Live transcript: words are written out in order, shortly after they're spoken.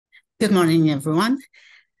Good morning, everyone,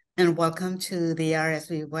 and welcome to the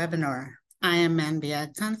RSV webinar. I am Manby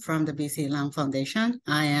Agtan from the BC Lung Foundation.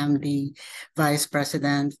 I am the Vice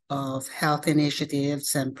President of Health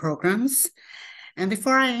Initiatives and Programs. And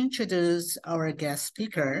before I introduce our guest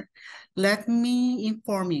speaker, let me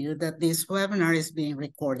inform you that this webinar is being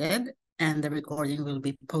recorded and the recording will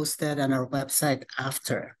be posted on our website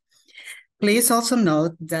after. Please also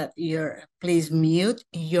note that please mute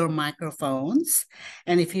your microphones.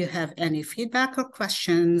 And if you have any feedback or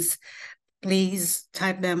questions, please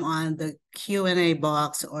type them on the Q&A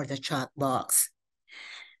box or the chat box.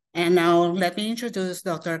 And now let me introduce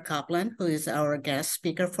Dr. Kaplan, who is our guest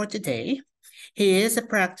speaker for today. He is a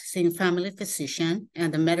practicing family physician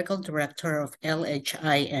and the medical director of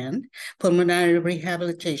LHIN, Pulmonary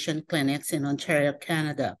Rehabilitation Clinics in Ontario,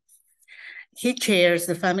 Canada. He chairs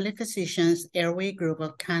the Family Physicians Airway Group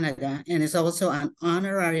of Canada and is also an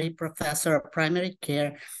honorary professor of primary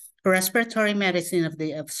care, respiratory medicine of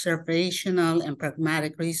the Observational and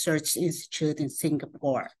Pragmatic Research Institute in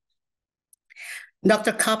Singapore.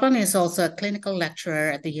 Dr. Kaplan is also a clinical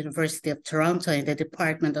lecturer at the University of Toronto in the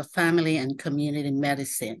Department of Family and Community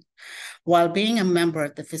Medicine. While being a member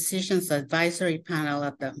of the Physicians Advisory Panel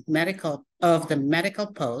of the Medical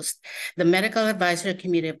Post, the Medical Advisory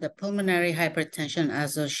Committee of the Pulmonary Hypertension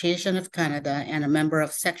Association of Canada, and a member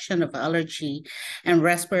of Section of Allergy and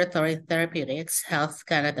Respiratory Therapeutics, Health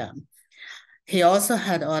Canada. He also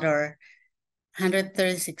had authored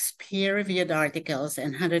 136 peer-reviewed articles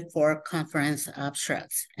and 104 conference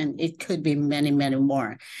abstracts, and it could be many, many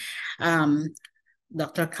more.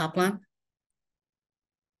 Dr. Kaplan?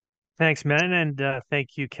 Thanks, Man, and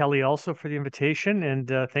thank you, Kelly, also for the invitation,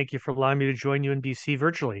 and thank you for allowing me to join you in BC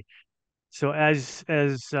virtually. So as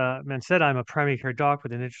Man said, I'm a primary care doc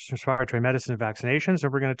with an interest in respiratory medicine and vaccinations,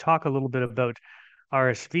 and we're going to talk a little bit about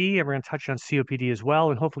RSV, and we're going to touch on COPD as well,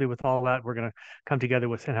 and hopefully with all that, we're going to come together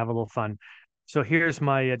with and have a little fun. So here's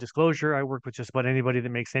my disclosure. I work with just about anybody that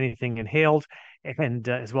makes anything inhaled, and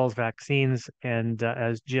as well as vaccines. And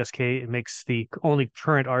as GSK makes the only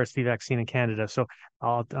current RSV vaccine in Canada, so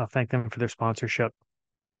I'll thank them for their sponsorship.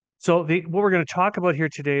 So what we're going to talk about here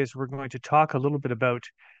today is we're going to talk a little bit about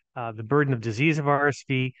the burden of disease of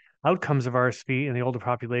RSV, outcomes of RSV in the older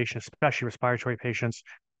population, especially respiratory patients.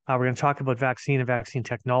 We're going to talk about vaccine and vaccine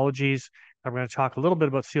technologies. We're going to talk a little bit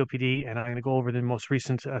about COPD, and I'm going to go over the most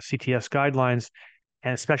recent CTS guidelines,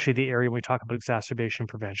 and especially the area when we talk about exacerbation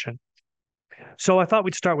prevention. So I thought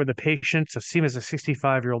we'd start with a patient. So Seema is a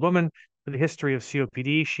 65-year-old woman with a history of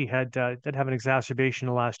COPD. She did have an exacerbation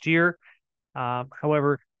last year.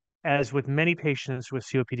 However, as with many patients with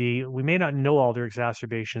COPD, we may not know all their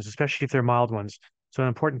exacerbations, especially if they're mild ones. So an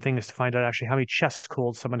important thing is to find out actually how many chest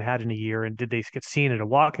colds someone had in a year, and did they get seen at a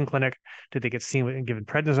walk-in clinic? Did they get seen and given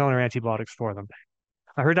prednisone or antibiotics for them?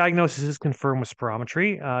 Her diagnosis is confirmed with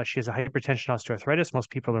spirometry. She has a hypertension osteoarthritis. Most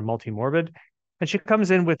people are multimorbid. And she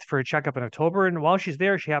comes in for a checkup in October, and while she's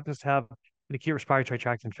there, she happens to have an acute respiratory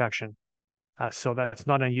tract infection. So that's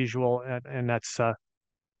not unusual, and that's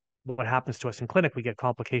what happens to us in clinic. We get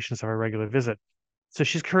complications of our regular visit. So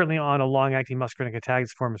she's currently on a long-acting muscarinic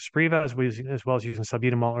antagonist form of Spreva, as well as using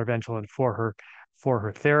salbutamol or Ventolin for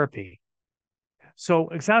her therapy. So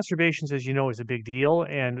exacerbations, as you know, is a big deal,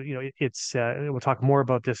 and we'll talk more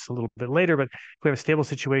about this a little bit later. But if we have a stable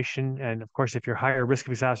situation, and of course, if you're higher risk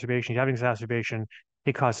of exacerbation, you have an exacerbation,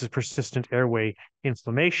 it causes persistent airway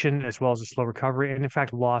inflammation as well as a slow recovery, and in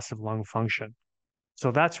fact, loss of lung function. So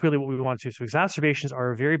that's really what we want to do. So exacerbations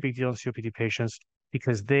are a very big deal in COPD patients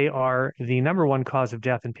because they are the number one cause of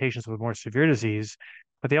death in patients with more severe disease,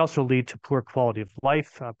 but they also lead to poor quality of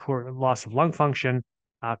life, poor loss of lung function,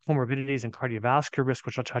 comorbidities and cardiovascular risk,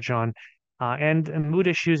 which I'll touch on, and mood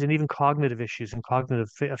issues and even cognitive issues and cognitive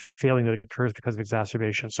failing that occurs because of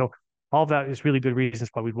exacerbation. So all of that is really good reasons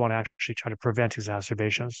why we'd want to actually try to prevent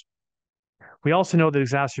exacerbations. We also know that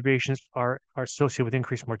exacerbations are associated with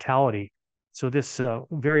increased mortality. So this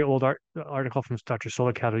very old article from Dr.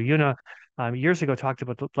 Sola-Cataluna years ago talked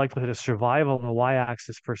about the likelihood of survival on the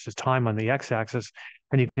y-axis versus time on the x-axis.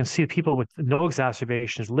 And you can see people with no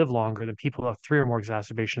exacerbations live longer than people with 3 or more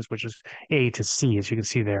exacerbations, which is A to C, as you can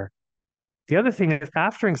see there. The other thing is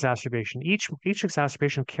after exacerbation, each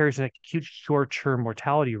exacerbation carries an acute short-term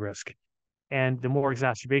mortality risk. And the more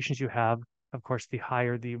exacerbations you have, of course, the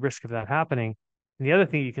higher the risk of that happening. And the other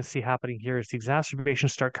thing you can see happening here is the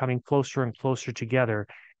exacerbations start coming closer and closer together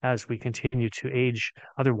as we continue to age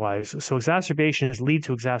otherwise. So exacerbations lead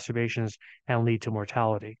to exacerbations and lead to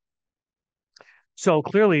mortality. So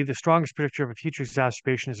clearly, the strongest predictor of a future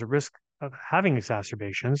exacerbation is a risk of having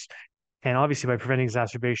exacerbations. And obviously, by preventing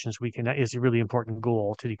exacerbations, that is a really important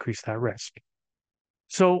goal to decrease that risk.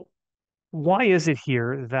 So why is it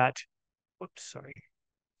here that, whoops, sorry.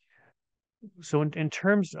 So in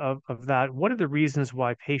terms of that, what are the reasons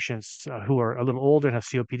why patients who are a little older and have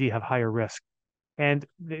COPD have higher risk? And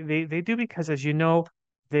they do because, as you know,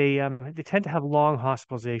 they tend to have long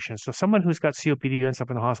hospitalizations. So someone who's got COPD who ends up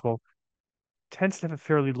in the hospital tends to have a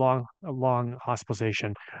fairly long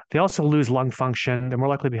hospitalization. They also lose lung function. They're more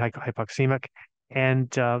likely to be hypoxemic, and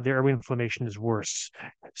their airway inflammation is worse.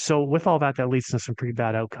 So with all that, that leads to some pretty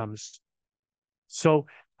bad outcomes. So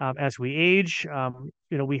as we age,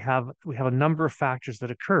 we have a number of factors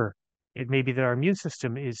that occur. It may be that our immune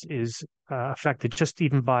system is affected just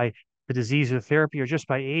even by the disease or therapy, or just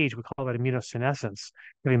by age. We call that immunosenescence.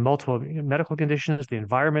 Having multiple medical conditions, the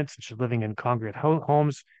environment, such as living in congregate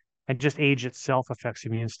homes, and just age itself affects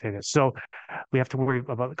immune status. So we have to worry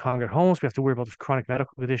about the congregate homes. We have to worry about the chronic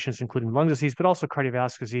medical conditions, including lung disease, but also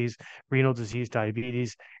cardiovascular disease, renal disease,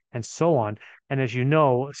 diabetes, and so on. And as you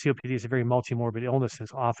know, COPD is a very multi-morbid illness and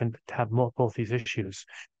often have both these issues.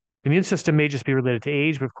 The immune system may just be related to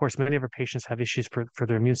age, but of course, many of our patients have issues for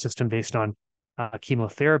their immune system based on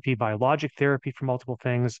chemotherapy, biologic therapy for multiple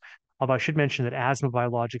things. Although I should mention that asthma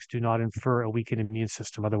biologics do not infer a weakened immune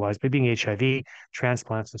system otherwise, by being HIV,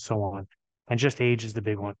 transplants, and so on. And just age is the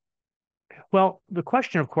big one. Well, the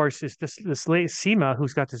question, of course, is this late SEMA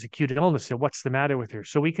who's got this acute illness. So what's the matter with her?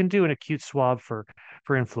 So we can do an acute swab for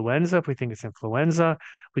influenza if we think it's influenza.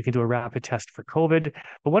 We can do a rapid test for COVID.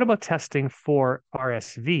 But what about testing for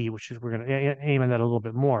RSV, which is we're going to aim on that a little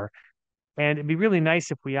bit more. And it'd be really nice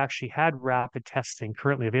if we actually had rapid testing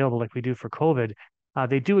currently available like we do for COVID.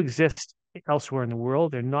 They do exist elsewhere in the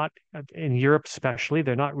world. They're not in Europe, especially.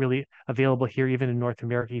 They're not really available here, even in North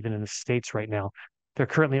America, even in the States right now. There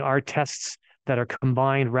currently are tests that are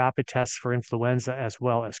combined rapid tests for influenza as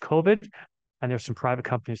well as COVID. And there's some private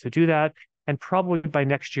companies that do that. And probably by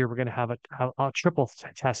next year, we're going to have a triple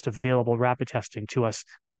test available, rapid testing to us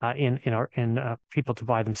in people to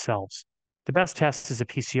buy themselves. The best test is a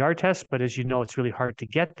PCR test, but as you know, it's really hard to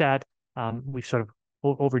get that. We've sort of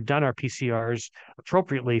overdone our PCRs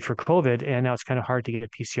appropriately for COVID, and now it's kind of hard to get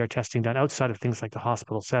PCR testing done outside of things like the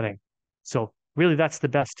hospital setting. So really, that's the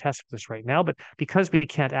best test for this right now. But because we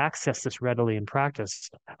can't access this readily in practice,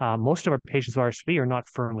 most of our patients with RSV are not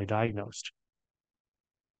firmly diagnosed.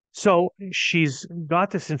 So she's got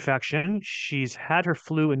this infection. She's had her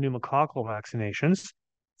flu and pneumococcal vaccinations.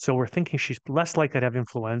 So we're thinking she's less likely to have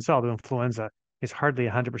influenza, although influenza is hardly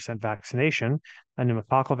 100% vaccination. A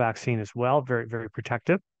pneumococcal vaccine as well, very, very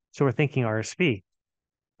protective. So we're thinking RSV.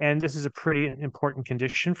 And this is a pretty important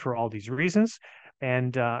condition for all these reasons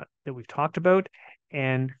and that we've talked about.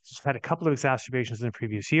 And she's had a couple of exacerbations in the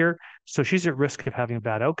previous year. So she's at risk of having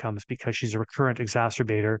bad outcomes because she's a recurrent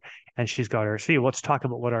exacerbator and she's got RSV. Let's talk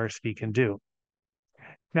about what RSV can do.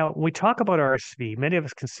 Now, when we talk about RSV, many of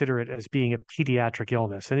us consider it as being a pediatric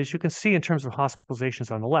illness. And as you can see in terms of hospitalizations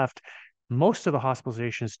on the left, most of the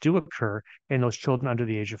hospitalizations do occur in those children under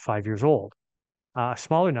the age of 5 years old. A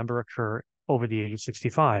smaller number occur over the age of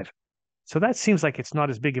 65. So that seems like it's not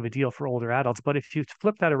as big of a deal for older adults. But if you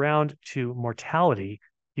flip that around to mortality,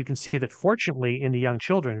 you can see that fortunately in the young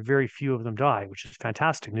children, very few of them die, which is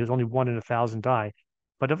fantastic. There's only 1 in 1,000 die.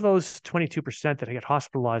 But of those 22% that get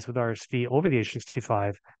hospitalized with RSV over the age of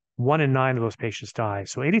 65, 1 in 9 of those patients die.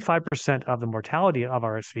 So 85% of the mortality of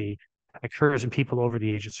RSV occurs in people over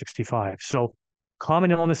the age of 65. So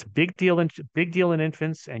common illness, big deal in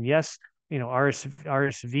infants. And yes,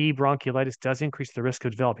 RSV bronchiolitis does increase the risk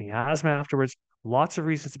of developing asthma afterwards. Lots of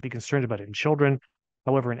reasons to be concerned about it in children.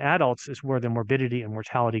 However, in adults is where the morbidity and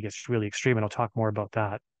mortality gets really extreme, and I'll talk more about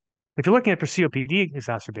that. If you're looking at for COPD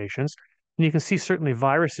exacerbations, and you can see certainly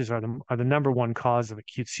viruses are the number one cause of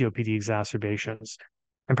acute COPD exacerbations.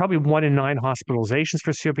 And probably 1 in 9 hospitalizations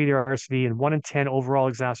for COPD or RSV and 1 in 10 overall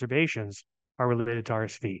exacerbations are related to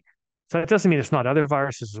RSV. So that doesn't mean it's not other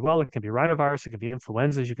viruses as well. It can be rhinovirus, it can be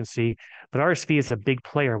influenza, as you can see, but RSV is a big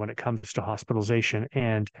player when it comes to hospitalization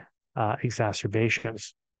and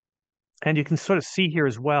exacerbations. And you can sort of see here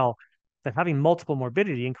as well that having multiple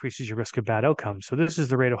morbidity increases your risk of bad outcomes. So this is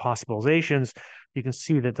the rate of hospitalizations. You can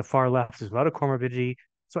see that the far left is without a comorbidity.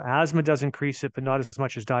 So asthma does increase it, but not as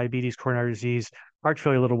much as diabetes, coronary disease, heart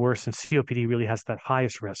failure a little worse, and COPD really has that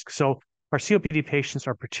highest risk. So our COPD patients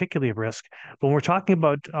are particularly at risk. But when we're talking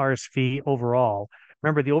about RSV overall,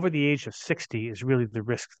 remember the over the age of 60 is really the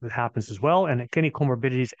risk that happens as well, and any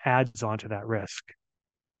comorbidities adds on to that risk.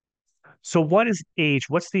 So what is age?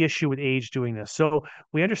 What's the issue with age doing this? So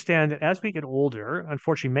we understand that as we get older,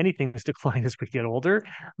 unfortunately, many things decline as we get older,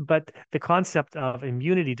 but the concept of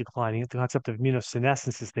immunity declining, the concept of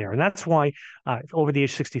immunosenescence is there. And that's why over the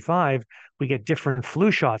age 65, we get different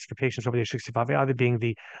flu shots for patients over the age 65, either being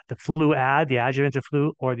the the adjuvanted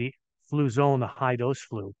flu, or the Fluzone, the high dose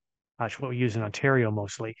flu, which is what we use in Ontario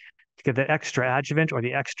mostly, to get the extra adjuvant or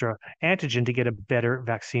the extra antigen to get a better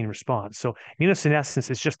vaccine response. So immunosenescence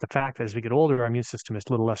is just the fact that as we get older, our immune system is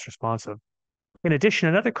a little less responsive. In addition,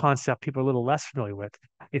 another concept people are a little less familiar with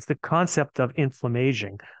is the concept of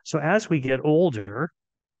inflammation. So as we get older,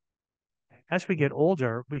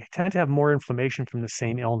 we tend to have more inflammation from the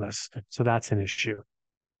same illness. So that's an issue.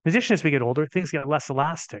 In addition, as we get older, things get less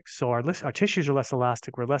elastic. So our tissues are less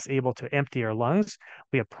elastic. We're less able to empty our lungs.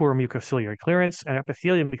 We have poor mucociliary clearance, and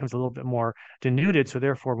epithelium becomes a little bit more denuded, so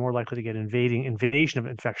therefore more likely to get invasion of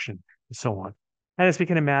infection, and so on. And as we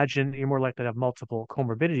can imagine, you're more likely to have multiple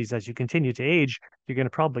comorbidities. As you continue to age, you're going to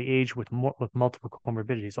probably age with multiple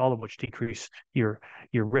comorbidities, all of which decrease your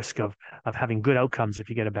risk of having good outcomes if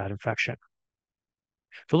you get a bad infection.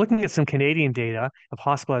 So looking at some Canadian data of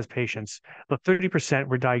hospitalized patients, about 30%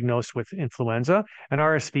 were diagnosed with influenza, and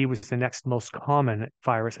RSV was the next most common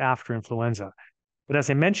virus after influenza. But as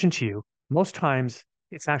I mentioned to you, most times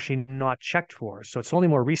it's actually not checked for. So it's only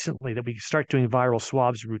more recently that we start doing viral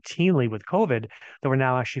swabs routinely with COVID that we're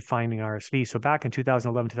now actually finding RSV. So back in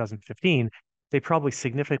 2011, 2015, they probably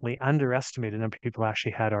significantly underestimated the number of people who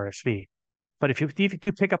actually had RSV. But if you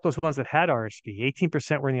pick up those ones that had RSV,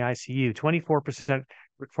 18% were in the ICU, 24%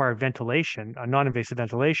 required ventilation, non-invasive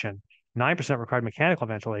ventilation, 9% required mechanical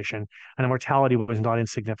ventilation, and the mortality was not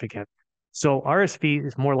insignificant. So RSV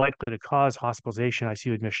is more likely to cause hospitalization,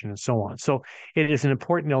 ICU admission, and so on. So it is an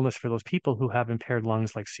important illness for those people who have impaired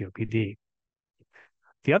lungs like COPD.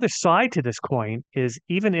 The other side to this coin is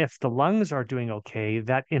even if the lungs are doing okay,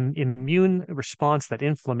 that immune response, that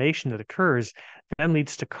inflammation that occurs, then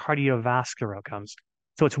leads to cardiovascular outcomes.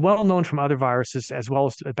 So it's well known from other viruses as well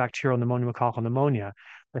as bacterial pneumonia, pneumococcal pneumonia,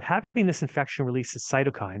 that having this infection releases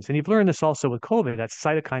cytokines. And you've learned this also with COVID, that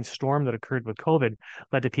cytokine storm that occurred with COVID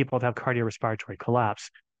led to people to have cardiorespiratory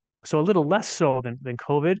collapse. So a little less so than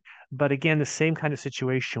COVID, but again, the same kind of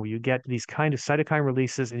situation where you get these kind of cytokine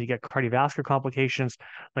releases and you get cardiovascular complications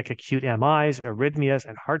like acute MIs, arrhythmias,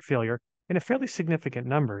 and heart failure in a fairly significant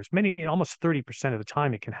numbers. Almost 30% of the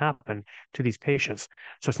time it can happen to these patients.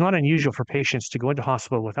 So it's not unusual for patients to go into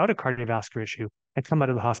hospital without a cardiovascular issue and come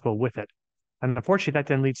out of the hospital with it. And unfortunately, that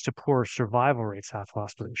then leads to poor survival rates after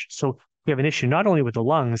hospitalization. So we have an issue not only with the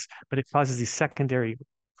lungs, but it causes these secondary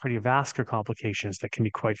cardiovascular complications that can be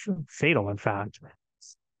quite fatal, in fact.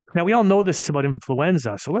 Now, we all know this about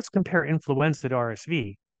influenza, so let's compare influenza to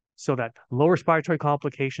RSV. So that low respiratory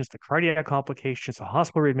complications, the cardiac complications, the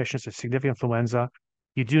hospital readmissions of significant influenza.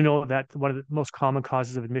 You do know that one of the most common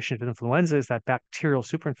causes of admission with influenza is that bacterial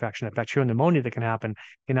superinfection, that bacterial pneumonia that can happen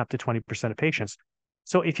in up to 20% of patients.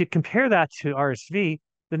 So if you compare that to RSV,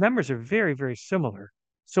 the numbers are very, very similar.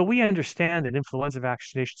 So we understand that influenza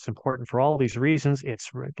vaccination is important for all these reasons. It's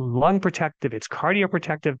lung protective, it's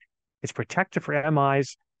cardioprotective, it's protective for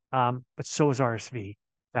MIs, but so is RSV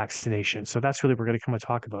vaccination. So that's really what we're going to come and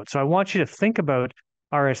talk about. So I want you to think about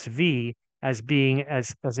RSV as being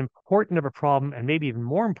as important of a problem and maybe even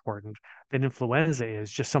more important than influenza is,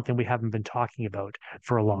 just something we haven't been talking about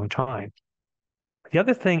for a long time. The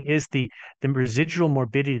other thing is the residual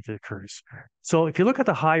morbidity that occurs. So if you look at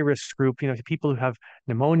the high risk group, people who have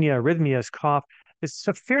pneumonia, arrhythmias, cough, it's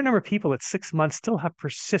a fair number of people at 6 months still have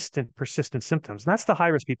persistent symptoms. And that's the high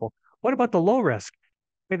risk people. What about the low risk?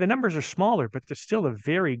 Okay, the numbers are smaller, but there's still a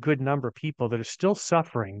very good number of people that are still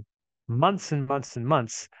suffering months and months and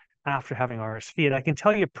months after having RSV. And I can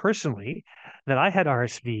tell you personally that I had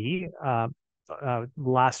RSV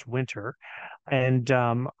last winter, and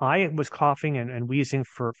I was coughing and wheezing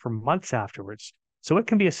for months afterwards. So it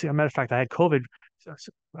can be a matter of fact, I had COVID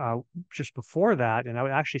just before that, and I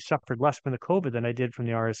actually suffered less from the COVID than I did from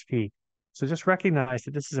the RSV. So just recognize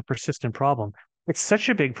that this is a persistent problem. It's such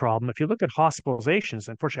a big problem. If you look at hospitalizations,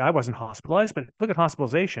 unfortunately, I wasn't hospitalized, but look at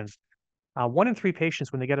hospitalizations. 1 in 3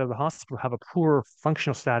 patients, when they get out of the hospital, have a poor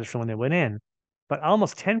functional status from when they went in, but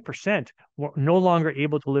almost 10% were no longer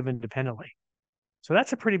able to live independently. So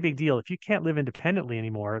that's a pretty big deal. If you can't live independently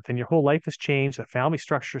anymore, then your whole life has changed, the family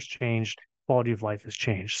structure has changed, quality of life has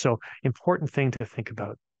changed. So important thing to think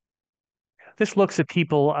about. This looks at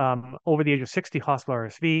people over the age of 60 hospital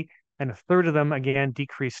RSV, and a third of them, again,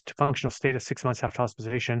 decreased functional status 6 months after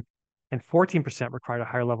hospitalization, and 14% required a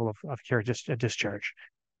higher level of care discharge.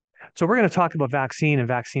 So we're going to talk about vaccine and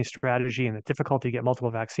vaccine strategy and the difficulty to get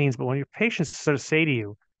multiple vaccines. But when your patients sort of say to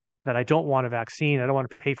you, that I don't want a vaccine. I don't want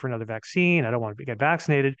to pay for another vaccine. I don't want to get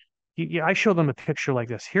vaccinated. I show them a picture like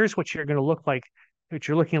this. Here's what you're going to look like, what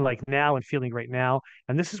you're looking like now and feeling right now.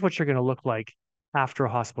 And this is what you're going to look like after a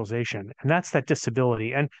hospitalization. And that's that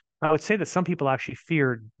disability. And I would say that some people actually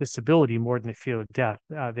fear disability more than they fear death.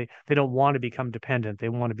 They don't want to become dependent. They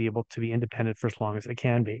want to be able to be independent for as long as they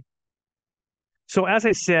can be. So as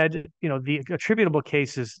I said, the attributable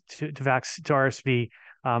cases to RSV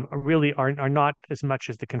really are not as much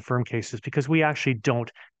as the confirmed cases because we actually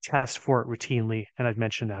don't test for it routinely, and I've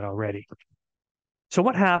mentioned that already. So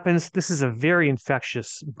what happens? This is a very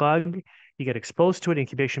infectious bug. You get exposed to it.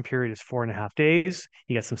 Incubation period is 4.5 days.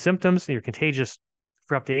 You get some symptoms, and you're contagious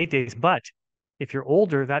for up to 8 days. But if you're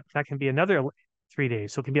older, that can be another 3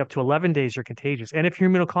 days. So it can be up to 11 days you're contagious. And if you're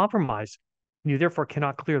immunocompromised, and you therefore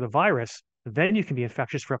cannot clear the virus, then you can be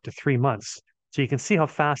infectious for up to 3 months. So you can see how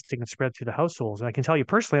fast it can spread through the households. And I can tell you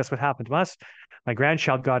personally, that's what happened to us. My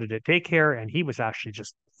grandchild got it at daycare, and he was actually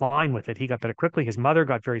just fine with it. He got better quickly. His mother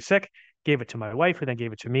got very sick, gave it to my wife, who then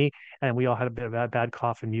gave it to me, and we all had a bit of a bad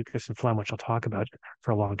cough and mucus and phlegm, which I'll talk about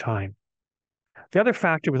for a long time. The other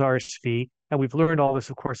factor with RSV, and we've learned all this,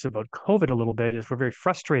 of course, about COVID a little bit, is we're very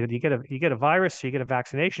frustrated. You get a virus, so you get a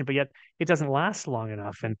vaccination, but yet it doesn't last long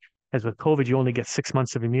enough. And as with COVID, you only get 6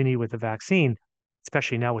 months of immunity with the vaccine,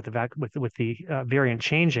 especially now with the variant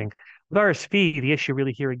changing. With RSV, the issue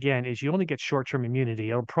really here again is you only get short-term immunity.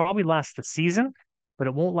 It'll probably last the season, but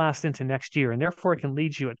it won't last into next year, and therefore it can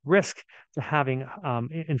lead you at risk to having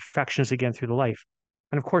infections again through the life.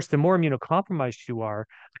 And of course, the more immunocompromised you are,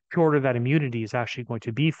 the shorter that immunity is actually going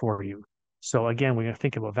to be for you. So again, we're going to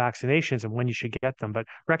think about vaccinations and when you should get them, but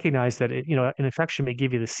recognize that an infection may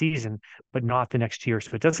give you the season, but not the next year.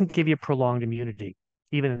 So it doesn't give you prolonged immunity,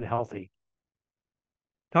 even in the healthy.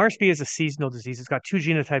 RSV is a seasonal disease. It's got two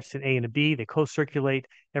genotypes, an A and a B. They co-circulate.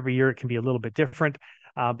 Every year it can be a little bit different.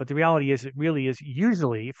 But the reality is it really is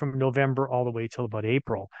usually from November all the way till about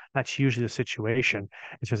April. That's usually the situation.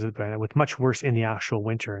 It's just with much worse in the actual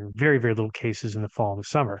winter and very, very little cases in the fall and the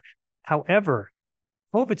summer. However,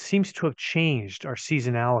 COVID seems to have changed our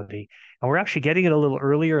seasonality, and we're actually getting it a little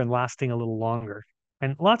earlier and lasting a little longer.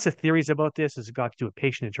 And lots of theories about this. Has it got to do with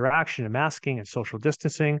patient interaction and masking and social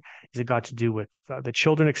distancing? Has it got to do with the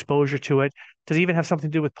children exposure to it? Does it even have something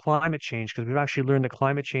to do with climate change? Because we've actually learned that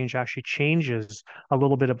climate change actually changes a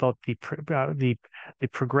little bit about the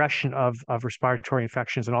progression of respiratory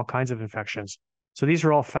infections and all kinds of infections. So these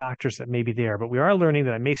are all factors that may be there, but we are learning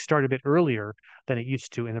that it may start a bit earlier than it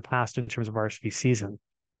used to in the past in terms of RSV season.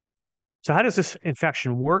 So how does this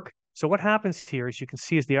infection work? So what happens here, as you can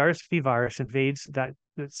see, is the RSV virus invades the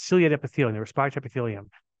ciliate epithelium, the respiratory epithelium,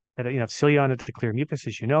 that cilia on it to clear mucus,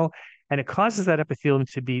 as you know, and it causes that epithelium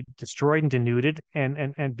to be destroyed and denuded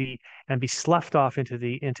and be sloughed off into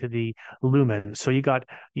the lumen. So you got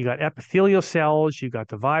epithelial cells, you got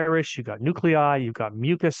the virus, you got nuclei, you got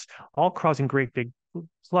mucus, all causing great big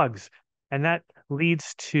plugs. And that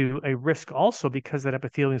leads to a risk also because that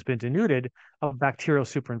epithelium has been denuded of bacterial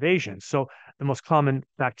superinvasion. So the most common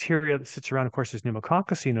bacteria that sits around, of course, is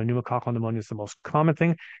pneumococcus. Pneumococcal pneumonia is the most common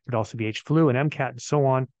thing. It could also be H. flu and MCAT and so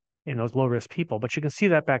on in those low-risk people. But you can see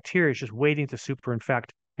that bacteria is just waiting to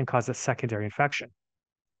superinfect and cause a secondary infection.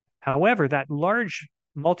 However, that large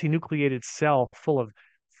multinucleated cell full of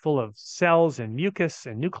cells and mucus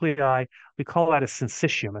and nuclei, we call that a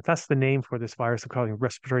syncytium. And that's the name for this virus. We're calling it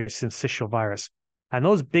respiratory syncytial virus. And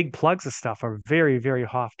those big plugs of stuff are very, very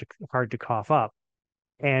hard to cough up.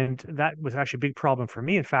 And that was actually a big problem for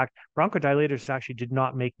me. In fact, bronchodilators actually did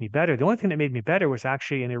not make me better. The only thing that made me better was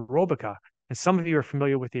actually an aerobica. And some of you are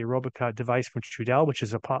familiar with the aerobica device from Trudel, which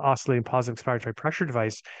is a oscillating positive expiratory pressure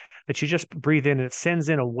device that you just breathe in and it sends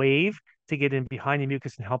in a wave to get in behind the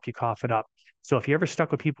mucus and help you cough it up. So if you're ever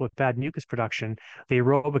stuck with people with bad mucus production, the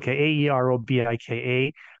aerobica,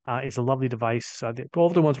 AEROBIKA, is a lovely device. The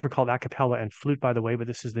older ones were called acapella and flute, by the way, but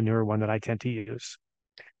this is the newer one that I tend to use.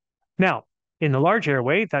 Now, in the large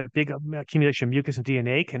airway, that big accumulation of mucus and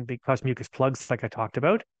DNA can cause mucus plugs like I talked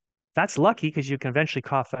about. That's lucky because you can eventually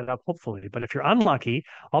cough that up, hopefully. But if you're unlucky,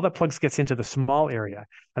 all that plugs gets into the small area,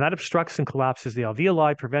 and that obstructs and collapses the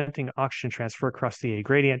alveoli, preventing oxygen transfer across the A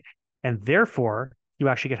gradient, and therefore you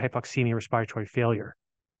actually get hypoxemia, respiratory failure.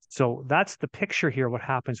 So that's the picture here, what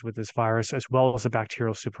happens with this virus, as well as a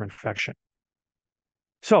bacterial superinfection.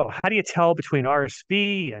 So how do you tell between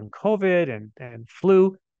RSV and COVID and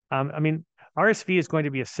flu? RSV is going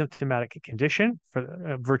to be a symptomatic condition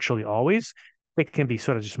for virtually always. It can be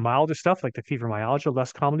sort of just milder stuff like the fibromyalgia,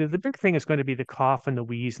 less commonly. The big thing is going to be the cough and the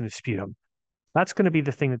wheeze and the sputum. That's going to be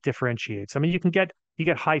the thing that differentiates. I mean, you You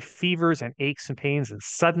get high fevers and aches and pains and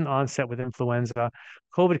sudden onset with influenza.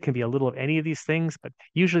 COVID can be a little of any of these things, but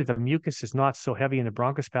usually the mucus is not so heavy and the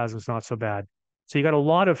bronchospasm is not so bad. So you got a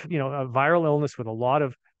lot of, a viral illness with a lot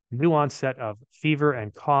of new onset of fever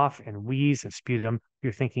and cough and wheeze and sputum.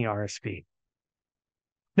 You're thinking RSV.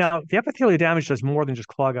 Now, the epithelial damage does more than just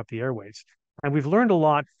clog up the airways. And we've learned a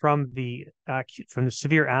lot from the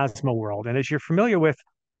severe asthma world. And as you're familiar with,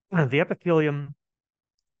 the epithelium,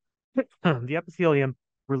 the epithelium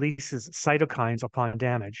releases cytokines upon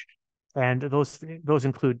damage, and those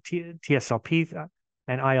include TSLP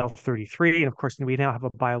and IL-33. And of course, we now have a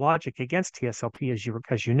biologic against TSLP,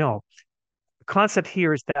 as you know. The concept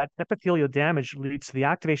here is that epithelial damage leads to the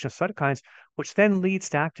activation of cytokines, which then leads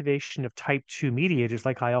to activation of type 2 mediators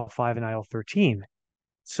like IL-5 and IL-13.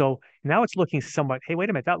 So now it's looking somewhat, hey, wait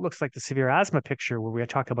a minute, that looks like the severe asthma picture where we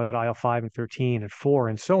talk about IL-5 and 13 and 4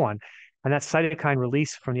 and so on. And that cytokine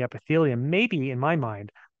release from the epithelium may be, in my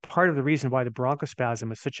mind, part of the reason why the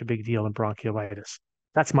bronchospasm is such a big deal in bronchiolitis.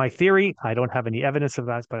 That's my theory. I don't have any evidence of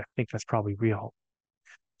that, but I think that's probably real.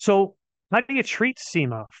 So how do you treat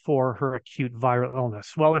SEMA for her acute viral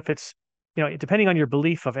illness? Well, if it's, depending on your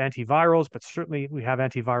belief of antivirals, but certainly we have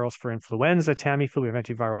antivirals for influenza, Tamiflu, we have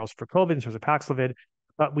antivirals for COVID in terms of Paxlovid,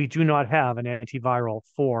 but we do not have an antiviral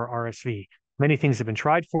for RSV. Many things have been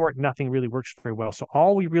tried for it. Nothing really works very well. So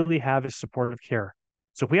all we really have is supportive care.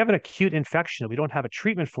 So if we have an acute infection, we don't have a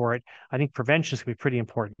treatment for it, I think prevention is going to be pretty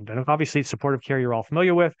important. And obviously, supportive care you're all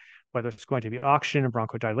familiar with, whether it's going to be oxygen and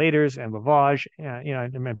bronchodilators and lavage,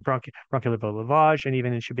 and bronchial lavage, and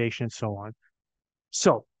even intubation and so on.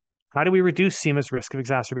 So how do we reduce SEMA's risk of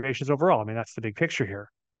exacerbations overall? I mean, that's the big picture here.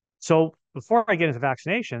 So before I get into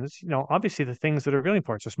vaccinations, obviously the things that are really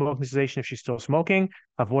important. So smoking cessation if she's still smoking,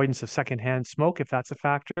 avoidance of secondhand smoke if that's a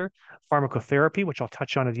factor, pharmacotherapy, which I'll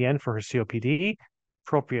touch on at the end for her COPD,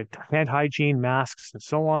 appropriate hand hygiene, masks, and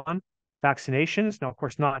so on. Vaccinations, now, of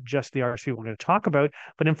course, not just the RSV we're going to talk about,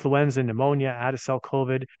 but influenza, pneumonia, Addisol,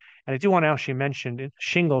 COVID. And I do want to actually mention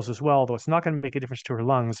shingles as well, though it's not going to make a difference to her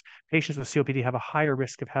lungs. Patients with COPD have a higher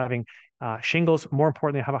risk of having shingles. More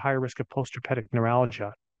importantly, have a higher risk of postherpetic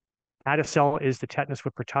neuralgia. Addisol is the tetanus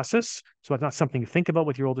with pertussis. So it's not something to think about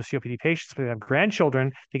with your older COPD patients, but if they have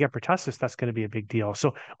grandchildren, they get pertussis, that's going to be a big deal.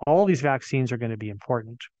 So all these vaccines are going to be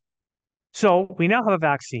important. So we now have a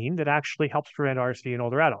vaccine that actually helps prevent RSV in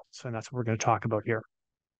older adults, and that's what we're going to talk about here.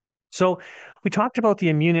 So we talked about the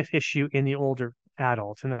immune issue in the older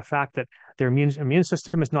adults and the fact that their immune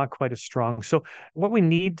system is not quite as strong. So what we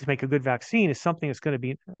need to make a good vaccine is something that's going to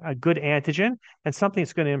be a good antigen and something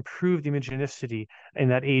that's going to improve the immunogenicity in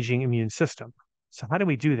that aging immune system. So how do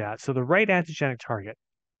we do that? So the right antigenic target.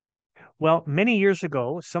 Well, many years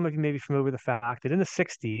ago, some of you may be familiar with the fact that in the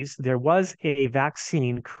 60s, there was a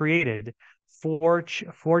vaccine created for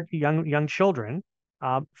young children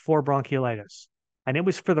for bronchiolitis. And it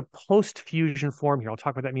was for the post-fusion form here. I'll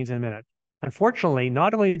talk about what that means in a minute. Unfortunately,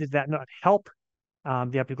 not only did that not help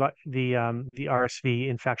the RSV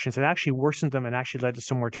infections, it actually worsened them and actually led to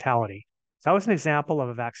some mortality. So that was an example of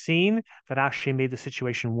a vaccine that actually made the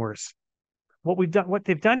situation worse. What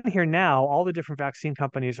they've done here now, all the different vaccine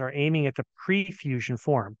companies are aiming at the pre-fusion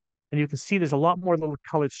form. And you can see there's a lot more little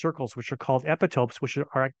colored circles, which are called epitopes, which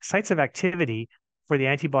are sites of activity for the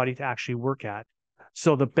antibody to actually work at.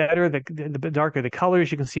 So the better, the darker the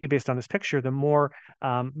colors you can see based on this picture, the more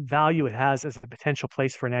value it has as a potential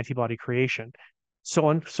place for an antibody creation.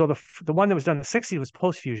 So the one that was done in the 60s was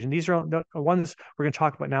post-fusion. These are the ones we're going to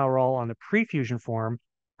talk about now are all on the pre-fusion form.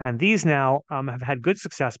 And these now have had good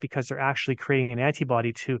success because they're actually creating an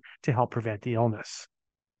antibody to help prevent the illness.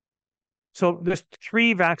 So there's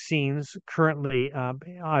 3 vaccines currently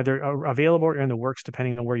either available or in the works,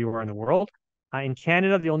 depending on where you are in the world. In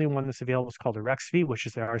Canada, the only one that's available is called the RSV, which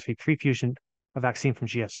is the RSV pre-fusion vaccine from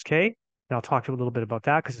GSK. And I'll talk a little bit about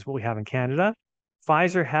that because it's what we have in Canada.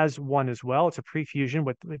 Pfizer has one as well. It's a pre-fusion,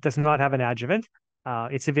 but it does not have an adjuvant.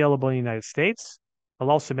 It's available in the United States. I'll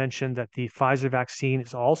also mention that the Pfizer vaccine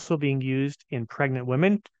is also being used in pregnant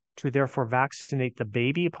women to therefore vaccinate the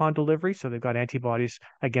baby upon delivery. So they've got antibodies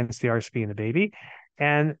against the RSV in the baby.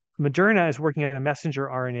 And Moderna is working on a messenger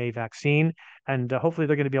RNA vaccine, and hopefully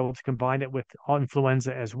they're going to be able to combine it with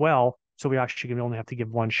influenza as well. So we actually only have to give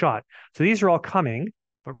one shot. So these are all coming,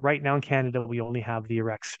 but right now in Canada, we only have the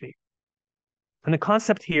RSV. And the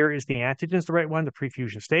concept here is the antigen is the right one, the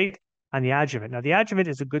pre-fusion state, and the adjuvant. Now, the adjuvant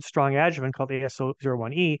is a good strong adjuvant called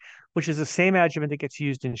AS01E, which is the same adjuvant that gets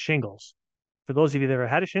used in shingles. For those of you that have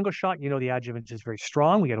had a shingle shot, you know the adjuvant is very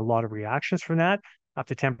strong. We get a lot of reactions from that. Up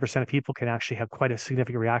to 10% of people can actually have quite a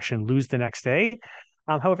significant reaction and lose the next day.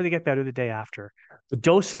 However, they get better the day after. The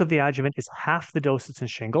dose of the adjuvant is half the dose that's in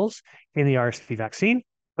shingles in the RSV vaccine,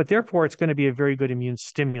 but therefore it's going to be a very good immune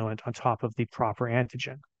stimulant on top of the proper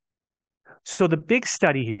antigen. So the big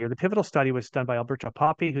study here, the pivotal study, was done by Alberto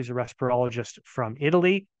Papi, who's a respirologist from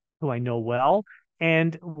Italy, who I know well.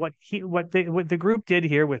 And what the group did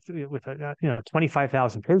here with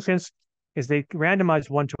 25,000 patients is they randomized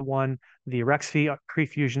 1-to-1 the RSV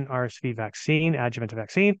pre-fusion RSV vaccine, adjuvant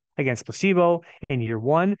vaccine, against placebo in year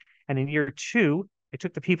 1. And in year 2, they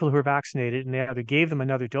took the people who were vaccinated and they either gave them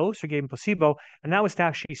another dose or gave them placebo. And that was to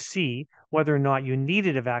actually see whether or not you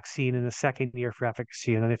needed a vaccine in the second year for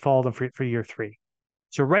efficacy. And then they followed them for year 3.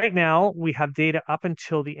 So right now we have data up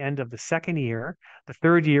until the end of the second year. The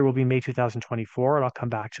third year will be May 2024, and I'll come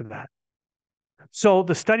back to that. So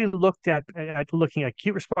the study looked at looking at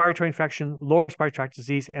acute respiratory infection, lower respiratory tract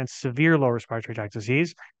disease, and severe lower respiratory tract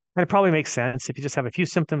disease. And it probably makes sense. If you just have a few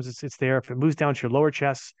symptoms, it's there. If it moves down to your lower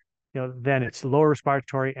chest, then it's lower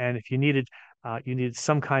respiratory. And if you needed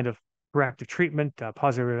some kind of corrective treatment,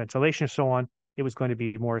 positive ventilation, and so on, it was going to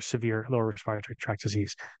be more severe lower respiratory tract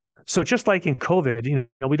disease. So just like in COVID,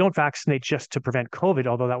 we don't vaccinate just to prevent COVID,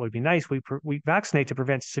 although that would be nice. We vaccinate to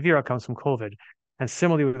prevent severe outcomes from COVID. And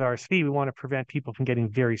similarly with RSV, we want to prevent people from getting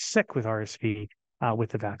very sick with RSV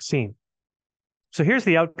with the vaccine. So here's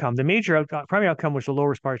the outcome. The major primary outcome was the lower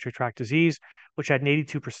respiratory tract disease, which had an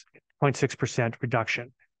 82.6%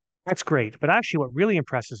 reduction. That's great. But actually, what really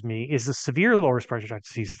impresses me is the severe lower respiratory tract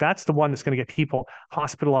disease. That's the one that's going to get people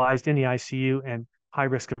hospitalized in the ICU and high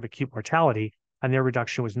risk of acute mortality. And their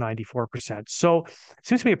reduction was 94%. So it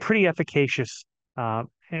seems to be a pretty efficacious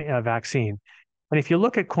vaccine. And if you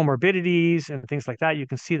look at comorbidities and things like that, you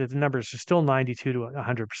can see that the numbers are still 92 to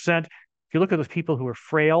 100%. If you look at those people who are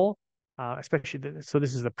frail, especially, so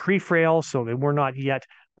this is the pre-frail, so they were not yet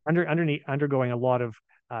undergoing a lot of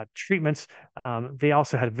treatments. They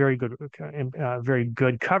also had very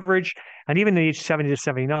good coverage, and even at age 70 to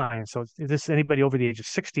 79. So this anybody over the age of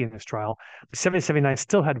 60 in this trial, the 70 to 79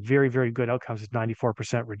 still had very, very good outcomes at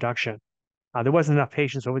 94% reduction. There wasn't enough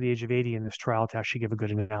patients over the age of 80 in this trial to actually give a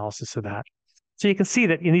good analysis of that. So you can see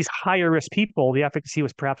that in these higher risk people, the efficacy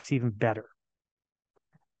was perhaps even better.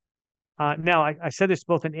 Now, I said there's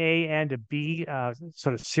both an A and a B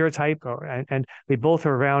sort of serotype, and they both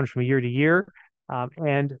are around from year to year.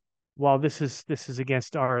 And while this is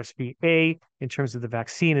against RSV-A in terms of the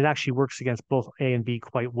vaccine, it actually works against both A and B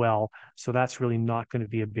quite well. So that's really not going to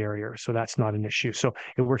be a barrier. So that's not an issue. So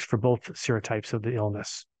it works for both serotypes of the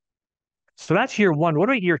illness. So that's year 1. What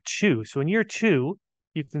about year 2? So in year 2,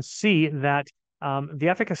 you can see that the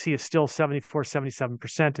efficacy is still 74,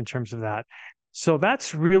 77% in terms of that. So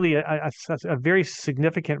that's really a very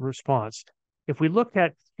significant response. If we look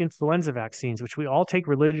at influenza vaccines, which we all take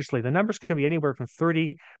religiously, the numbers can be anywhere from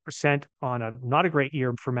 30% on not a great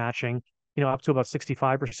year for matching, up to about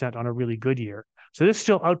 65% on a really good year. So this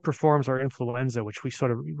still outperforms our influenza, which we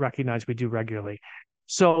sort of recognize we do regularly.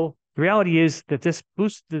 So the reality is that this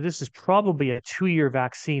is probably a 2-year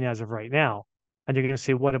vaccine as of right now. And you're going to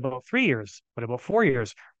say, what about 3 years? What about 4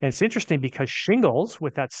 years? And it's interesting because shingles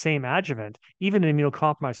with that same adjuvant, even in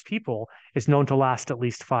immunocompromised people, is known to last at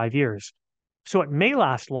least 5 years. So it may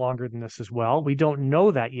last longer than this as well. We don't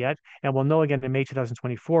know that yet. And we'll know again in May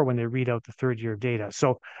 2024 when they read out the third year of data.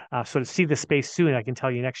 So to see the space soon, I can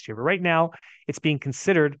tell you next year. But right now, it's being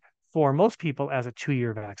considered for most people as a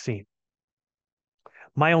 2-year vaccine.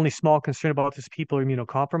 My only small concern about this, people are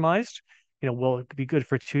immunocompromised. Will it be good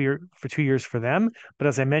for 2 years for them? But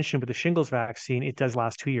as I mentioned with the shingles vaccine, it does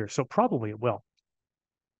last 2 years. So probably it will.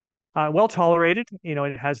 Well tolerated.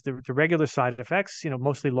 It has the regular side effects,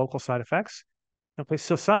 mostly local side effects. Okay,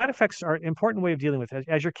 so side effects are an important way of dealing with it.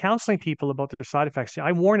 As you're counseling people about their side effects,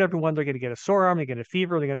 I warn everyone they're going to get a sore arm, they get a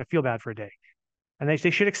fever, they're going to feel bad for a day. And they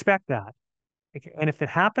should expect that. And if it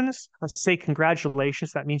happens, let's say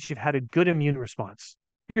congratulations, that means you've had a good immune response.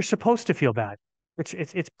 You're supposed to feel bad.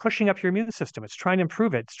 It's pushing up your immune system. It's trying to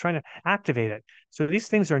improve it. It's trying to activate it. So these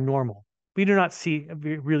things are normal. We do not see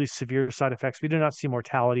really severe side effects. We do not see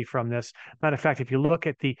mortality from this. Matter of fact, if you look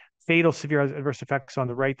at the fatal severe adverse effects on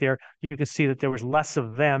the right there, you can see that there was less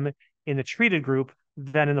of them in the treated group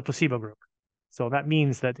than in the placebo group. So that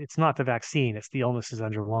means that it's not the vaccine, it's the illnesses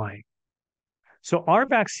underlying. So our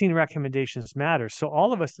vaccine recommendations matter. So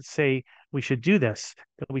all of us that say we should do this,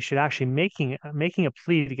 that we should actually making a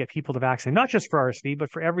plea to get people to vaccinate, not just for RSV, but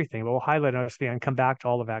for everything. We'll highlight RSV and come back to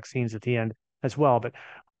all the vaccines at the end as well. But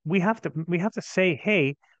we have to say,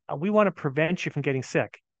 hey, we want to prevent you from getting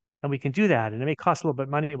sick. And we can do that. And it may cost a little bit of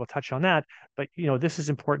money. We'll touch on that. But, this is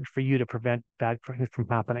important for you to prevent bad from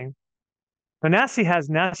happening. Now,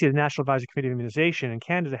 NACI, the National Advisory Committee of Immunization, and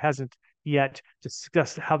Canada hasn't yet to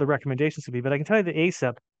discuss how the recommendations will be. But I can tell you the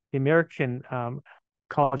ACEP, the American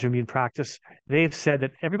College of Immune Practice, they've said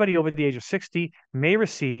that everybody over the age of 60 may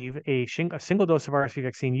receive a single dose of RSV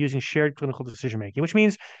vaccine using shared clinical decision making, which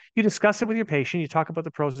means you discuss it with your patient, you talk about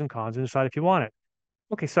the pros and cons, and decide if you want it.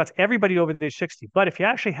 Okay, so that's everybody over the age 60. But if you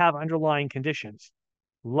actually have underlying conditions,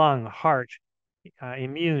 lung, heart,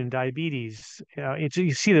 immune, diabetes,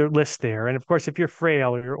 you see the list there. And of course, if you're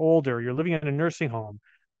frail or you're older, or you're living in a nursing home,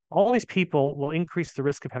 all these people will increase the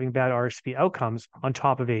risk of having bad RSV outcomes on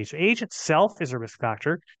top of age. Age itself is a risk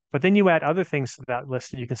factor, but then you add other things to that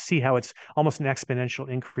list, and you can see how it's almost an exponential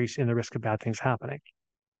increase in the risk of bad things happening.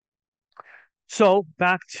 So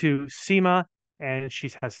back to Seema, and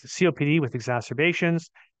she has COPD with exacerbations,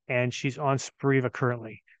 and she's on Spiriva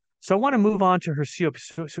currently. So I want to move on to her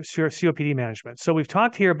COPD management. So we've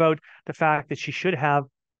talked here about the fact that she should have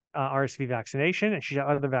RSV vaccination, and she has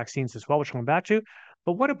other vaccines as well, which we'll come back to.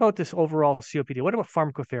 But what about this overall COPD? What about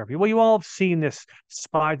pharmacotherapy? Well, you all have seen this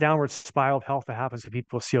downward spiral of health that happens to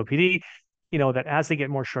people with COPD. You know, that as they get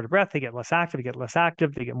more short of breath, they get less active, they get less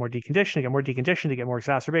active, they get more deconditioned, they get more deconditioned, they get more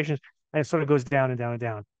exacerbations, and it sort of goes down and down and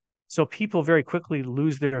down. So people very quickly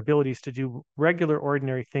lose their abilities to do regular,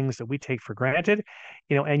 ordinary things that we take for granted,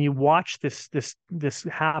 you know. And you watch this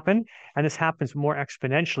happen, and this happens more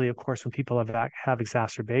exponentially, of course, when people have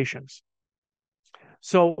exacerbations.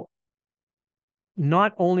 So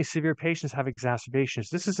not only severe patients have exacerbations.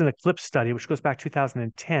 This is an Eclipse study, which goes back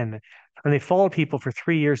 2010, and they followed people for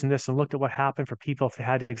 3 years in this and looked at what happened for people if they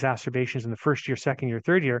had exacerbations in the first year, second year,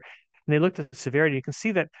 third year. And they looked at the severity. You can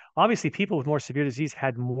see that obviously people with more severe disease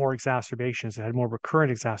had more exacerbations, they had more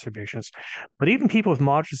recurrent exacerbations. But even people with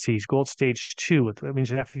moderate disease, gold stage 2, that means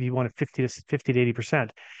an FEV1 of 50 to 80%,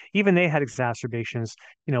 even they had exacerbations,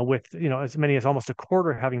 you know, with, you know, as many as almost a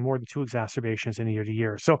quarter having more than 2 exacerbations in a year to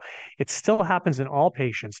year. So it still happens in all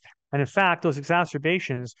patients. And in fact, those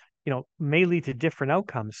exacerbations, you know, may lead to different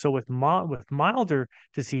outcomes. So with milder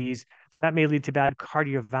disease, that may lead to bad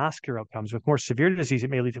cardiovascular outcomes. With more severe disease,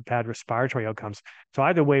 it may lead to bad respiratory outcomes. So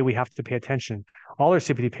either way, we have to pay attention. All our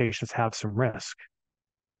COPD patients have some risk.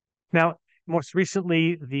 Now, most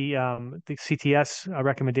recently, the CTS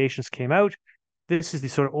recommendations came out. This is the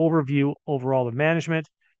sort of overview overall of management.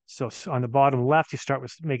 So on the bottom left, you start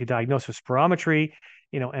with make a diagnosis with spirometry,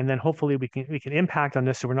 you know, and then hopefully we can impact on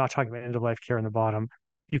this. So we're not talking about end of life care on the bottom.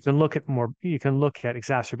 You can look at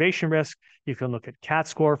exacerbation risk. You can look at CAT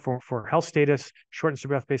score for health status, shortness of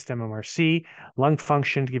breath based MMRC, lung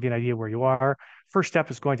function to give you an idea where you are. First step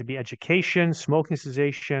is going to be education, smoking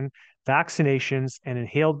cessation, vaccinations, and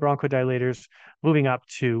inhaled bronchodilators, moving up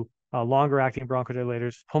to longer acting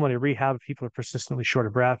bronchodilators, pulmonary rehab if people are persistently short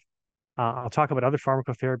of breath. I'll talk about other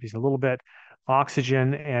pharmacotherapies in a little bit,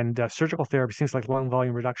 oxygen and surgical therapy, things like lung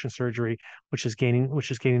volume reduction surgery, which is gaining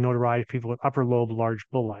notoriety for people with upper lobe large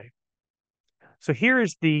bullae. So here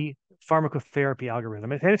is the pharmacotherapy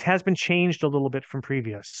algorithm, and it has been changed a little bit from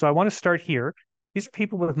previous. So I want to start here. These are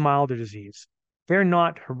people with milder disease. They're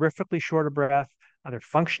not horrifically short of breath. They're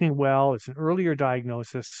functioning well. It's an earlier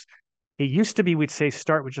diagnosis. It used to be we'd say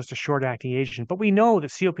start with just a short-acting agent, but we know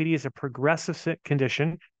that COPD is a progressive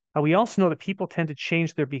condition. We also know that people tend to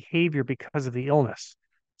change their behavior because of the illness.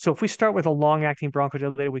 So if we start with a long-acting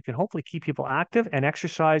bronchodilator, we can hopefully keep people active, and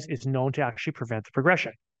exercise is known to actually prevent the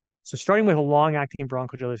progression. So starting with a long-acting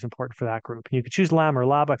bronchodilator is important for that group. And you could choose LAMA or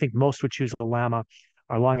LABA. I think most would choose the LAMA,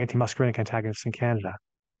 our long-acting muscarinic antagonists in Canada.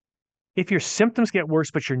 If your symptoms get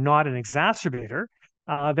worse, but you're not an exacerbator,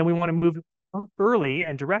 then we want to move early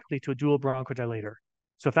and directly to a dual bronchodilator.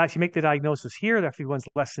 So if you make the diagnosis here, that FEV1 is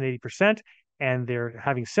less than 80%, and they're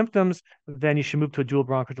having symptoms, then you should move to a dual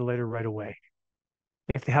bronchodilator right away.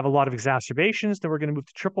 If they have a lot of exacerbations, then we're going to move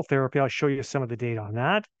to triple therapy. I'll show you some of the data on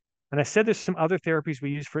that. And I said there's some other therapies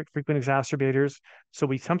we use for frequent exacerbators. So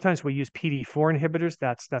sometimes we use PDE4 inhibitors.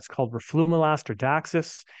 That's called roflumilast or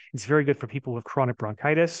Daxis. It's very good for people with chronic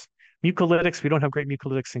bronchitis. Mucolytics, we don't have great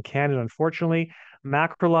mucolytics in Canada, unfortunately.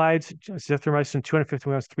 Macrolides, zithromycin 250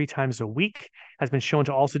 milligrams 3 times a week has been shown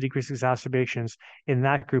to also decrease exacerbations in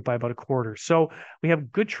that group by about a quarter. So we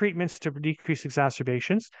have good treatments to decrease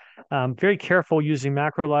exacerbations. Very careful using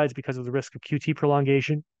macrolides because of the risk of QT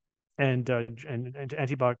prolongation and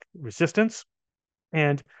antibiotic resistance.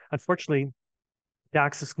 And unfortunately,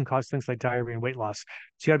 Daxis can cause things like diarrhea and weight loss.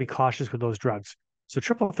 So you got to be cautious with those drugs. So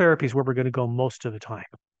triple therapy is where we're going to go most of the time.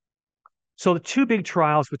 So the 2 big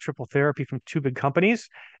trials with triple therapy from 2 big companies,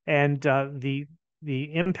 and the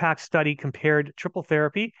impact study compared triple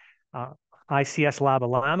therapy, ICS LABA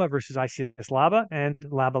LAMA versus ICS LABA and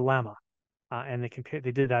LABA LAMA, and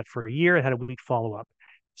they did that for a year and had a week follow up.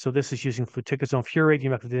 So this is using fluticasone furoate,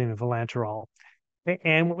 umeclidine, and vilanterol.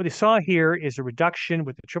 And what we saw here is a reduction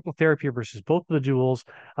with the triple therapy versus both of the duals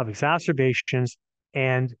of exacerbations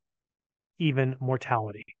and even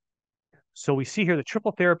mortality. So we see here the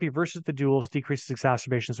triple therapy versus the duals decreases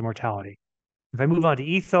exacerbations and mortality. If I move on to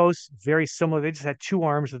ethos, very similar. They just had two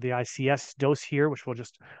arms of the ICS dose here, which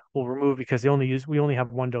we'll remove because we only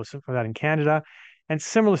have one dose for that in Canada. And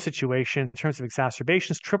similar situation in terms of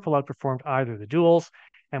exacerbations, triple outperformed either of the duals,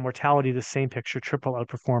 and mortality, the same picture, triple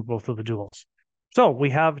outperformed both of the duals. So we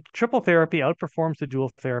have triple therapy outperforms the dual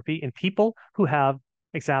therapy in people who have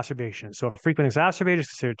exacerbations. So a frequent exacerbation is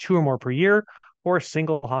considered two or more per year, or a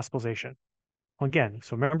single hospitalization. Again,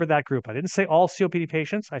 so remember that group. I didn't say all COPD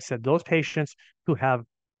patients. I said those patients who have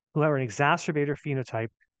an exacerbator phenotype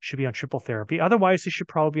should be on triple therapy. Otherwise, they should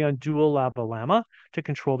probably be on dual LABA/LAMA to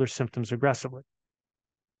control their symptoms aggressively.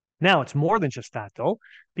 Now, it's more than just that, though,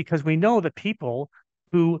 because we know that people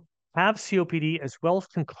who have COPD as well as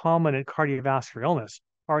concomitant cardiovascular illness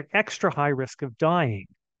are at extra high risk of dying.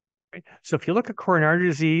 Right? So if you look at coronary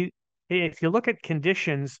disease, if you look at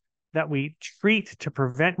conditions that we treat to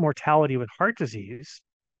prevent mortality with heart disease,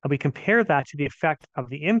 and we compare that to the effect of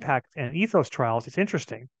the impact and ethos trials, it's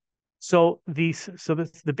interesting. So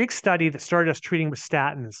the big study that started us treating with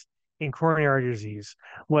statins in coronary disease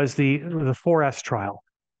was the 4S trial.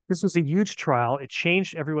 This was a huge trial. It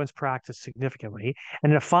changed everyone's practice significantly.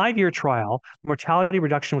 And in a 5-year trial, mortality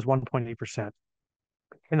reduction was 1.8%.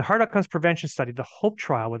 In the heart outcomes prevention study, the HOPE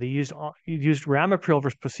trial, where they used ramipril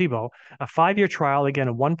versus placebo, a 5-year trial, again,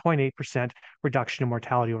 a 1.8% reduction in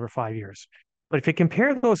mortality over 5 years. But if you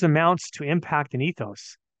compare those amounts to impact and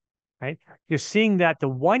ethos, right, you're seeing that the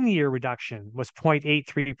 1-year reduction was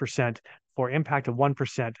 0.83% for impact of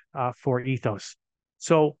 1% for ethos.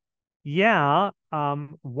 So yeah,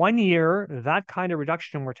 1 year, that kind of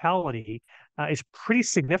reduction in mortality is pretty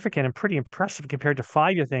significant and pretty impressive compared to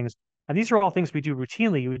 5-year things. And these are all things we do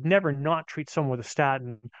routinely. You would never not treat someone with a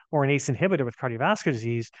statin or an ACE inhibitor with cardiovascular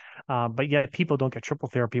disease, but yet people don't get triple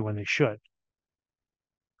therapy when they should.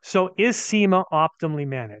 So is SEMA optimally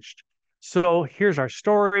managed? So here's our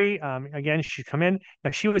story. Again, she come in.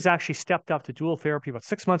 Now, she was actually stepped up to dual therapy about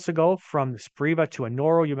 6 months ago from the Spiriva to a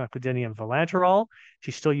noro, umeclidinium, vilanterol.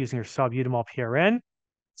 She's still using her salbutamol PRN.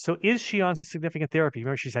 So is she on significant therapy?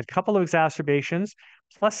 Remember, she's had a couple of exacerbations,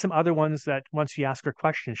 plus some other ones that once you ask her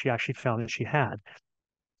questions, she actually found that she had.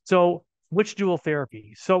 So which dual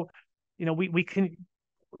therapy? So, we can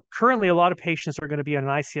currently a lot of patients are going to be on an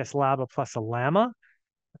ICS LABA plus a LAMA.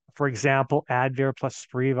 For example, Advair plus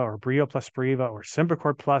Spiriva or Brio plus Spiriva or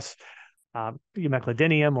Symbicort plus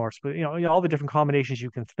umeclidinium or all the different combinations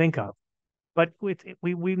you can think of. But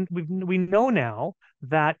we know now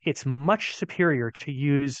that it's much superior to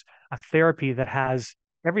use a therapy that has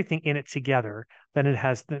everything in it together than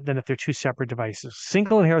if they're two separate devices.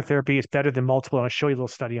 Single inhaler therapy is better than multiple, and I'll show you a little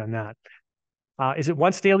study on that. Is it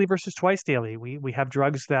once daily versus twice daily? We have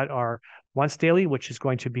drugs that are once daily, which is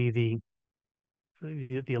going to be the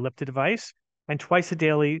ellipta device, and twice a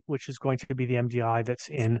daily, which is going to be the MDI that's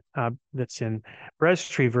in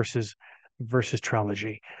Breztri versus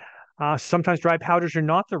Trelegy. Sometimes dry powders are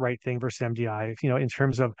not the right thing versus MDI. In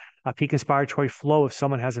terms of peak inspiratory flow, if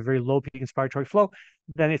someone has a very low peak inspiratory flow,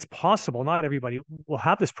 then it's possible, not everybody will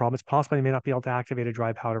have this problem. It's possible they may not be able to activate a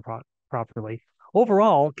dry powder properly.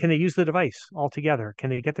 Overall, can they use the device altogether? Can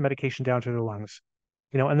they get the medication down to their lungs?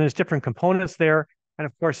 And there's different components there. And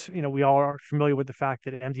of course, we all are familiar with the fact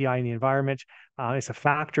that MDI in the environment is a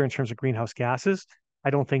factor in terms of greenhouse gases. I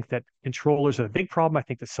don't think that controllers are the big problem. I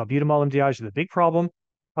think that salbutamol MDIs are the big problem.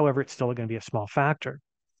 However, it's still going to be a small factor.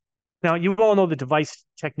 Now, you all know the device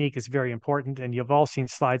technique is very important, and you've all seen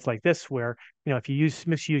slides like this where, if you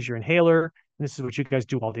misuse your inhaler, and this is what you guys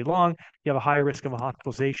do all day long, you have a higher risk of a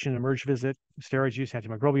hospitalization, emerge visit, steroid use,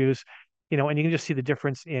 antimicrobial use, and you can just see the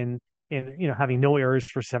difference in having no errors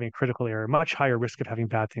versus having a critical error, much higher risk of having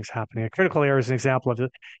bad things happening. A critical error is an example of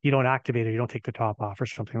you don't activate it, you don't take the top off or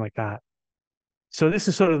something like that. So this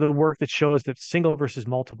is sort of the work that shows that single versus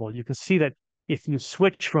multiple. You can see that if you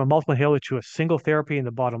switch from a multiple inhaler to a single therapy in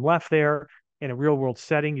the bottom left there, in a real world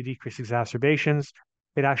setting, you decrease exacerbations.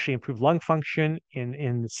 It actually improved lung function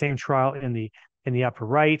in the same trial in the upper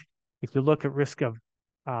right. If you look at risk of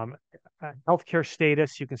healthcare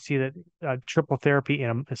status, you can see that triple therapy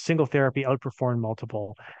and a single therapy outperformed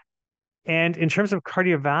multiple. And in terms of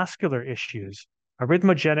cardiovascular issues,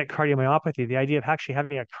 arrhythmogenic cardiomyopathy, the idea of actually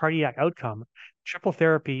having a cardiac outcome, triple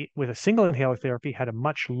therapy with a single inhaler therapy had a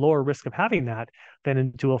much lower risk of having that than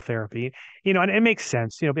in dual therapy. And it makes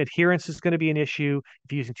sense. Adherence is going to be an issue.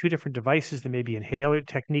 If you're using two different devices, there may be inhaler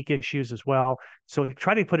technique issues as well. So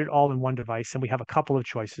try to put it all in one device, and we have a couple of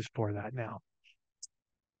choices for that now.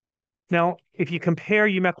 Now, if you compare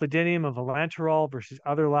umeclidinium and vilanterol versus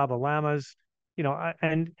other LABA/LAMAs,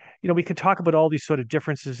 we can talk about all these sort of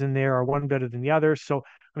differences in there. Are one better than the other? So,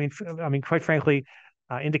 quite frankly,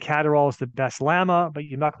 indicatorol is the best LAMA, but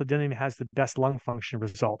umeclidinium has the best lung function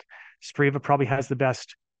result. Spreva probably has the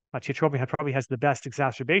best. Tiotropium probably has the best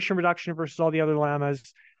exacerbation reduction versus all the other LAMAs.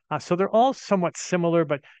 So they're all somewhat similar,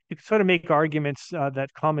 but you can sort of make arguments that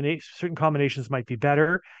certain combinations might be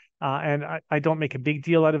better. And I don't make a big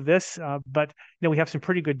deal out of this, but we have some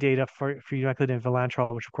pretty good data for umeclidine and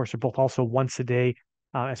vilanterol, which of course are both also once a day,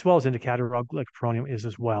 as well as indicator like glycopyrronium is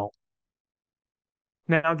as well.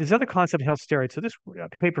 Now, there's other concept in health steroids. So this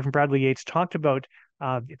paper from Bradley Yates talked about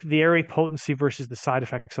the area potency versus the side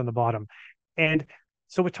effects on the bottom. And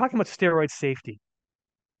so we're talking about steroid safety.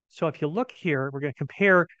 So if you look here, we're going to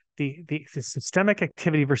compare the systemic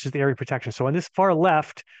activity versus the area protection. So on this far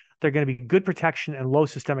left, they're going to be good protection and low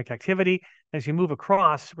systemic activity. As you move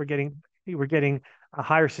across, we're getting a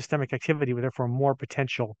higher systemic activity, with therefore more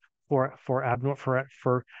potential for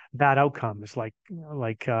bad outcomes like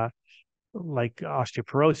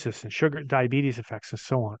osteoporosis and sugar diabetes effects and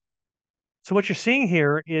so on. So what you're seeing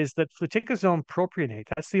here is that fluticasone propionate,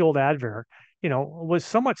 that's the old Advair, was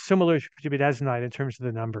somewhat similar to budesonide in terms of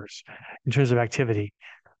the numbers, in terms of activity.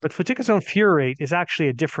 But fluticasone furoate is actually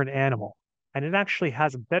a different animal, and it actually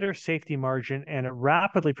has a better safety margin, and it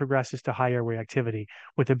rapidly progresses to high airway activity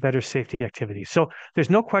with a better safety activity. So there's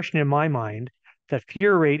no question in my mind that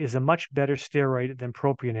furoate is a much better steroid than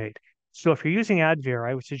propionate. So if you're using Advair,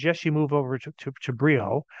 I would suggest you move over to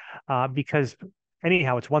Brio, because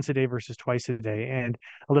anyhow, it's once a day versus twice a day, and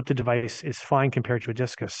a lipid device is fine compared to a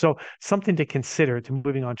discus. So something to consider to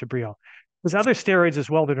moving on to Brio. There's other steroids as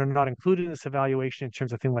well that are not included in this evaluation in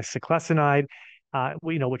terms of things like ciclesinide,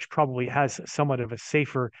 which probably has somewhat of a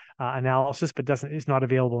safer analysis, but is not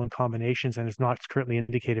available in combinations and is not currently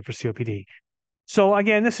indicated for COPD. So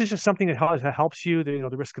again, this is just something that helps you. The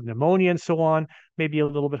risk of pneumonia and so on may be a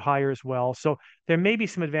little bit higher as well. So there may be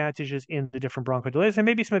some advantages in the different bronchodilators. There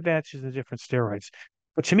may be some advantages in the different steroids.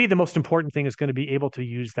 But to me, the most important thing is going to be able to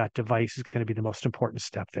use that device is going to be the most important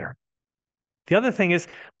step there. The other thing is,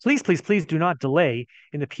 please, please, please do not delay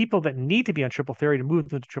in the people that need to be on triple therapy to move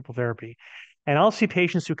them to triple therapy. And I'll see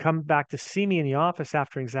patients who come back to see me in the office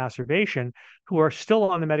after exacerbation who are still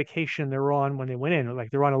on the medication they're on when they went in,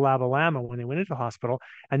 like they're on a LABA/LAMA when they went into the hospital,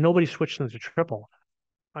 and nobody switched them to triple.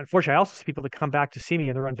 Unfortunately, I also see people that come back to see me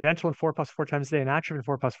and they're on Ventolin 4+4 times a day and Atropine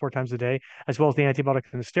 4+4 times a day, as well as the antibiotic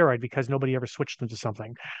and the steroid, because nobody ever switched them to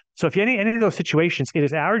something. So if any of those situations, it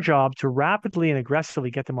is our job to rapidly and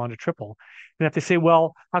aggressively get them onto triple. And if they say,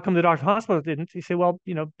 well, how come the doctor hospital didn't? You say, well,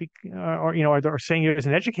 or saying you as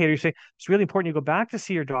an educator, you say, it's really important you go back to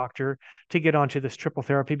see your doctor to get onto this triple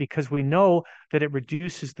therapy, because we know that it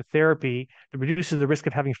reduces the therapy, it reduces the risk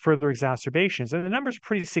of having further exacerbations. And the numbers are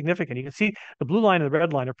pretty significant. You can see the blue line and the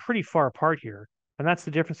red line are pretty far apart here. And that's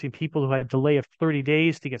the difference between people who had a delay of 30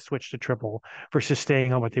 days to get switched to triple versus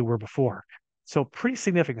staying on what they were before. So pretty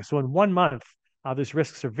significant. So in 1 month, those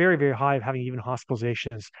risks are very, very high of having even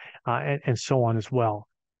hospitalizations and so on as well,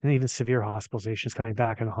 and even severe hospitalizations coming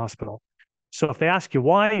back in the hospital. So if they ask you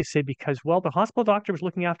why, you say, because, well, the hospital doctor was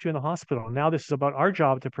looking after you in the hospital. Now this is about our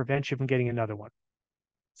job to prevent you from getting another one.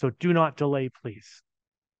 So do not delay, please.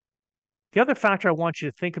 The other factor I want you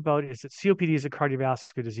to think about is that COPD is a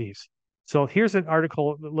cardiovascular disease. So here's an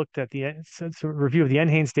article that looked at a review of the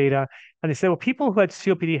NHANES data, and they said, well, people who had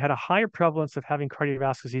COPD had a higher prevalence of having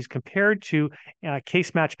cardiovascular disease compared to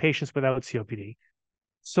case-matched patients without COPD.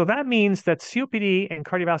 So that means that COPD and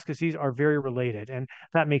cardiovascular disease are very related, and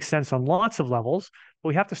that makes sense on lots of levels, but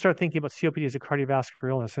we have to start thinking about COPD as a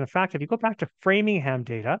cardiovascular illness. And in fact, if you go back to Framingham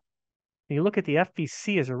data, and you look at the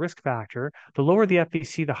FVC as a risk factor, the lower the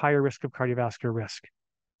FVC, the higher risk of cardiovascular risk.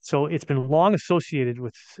 So it's been long associated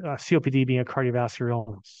with COPD being a cardiovascular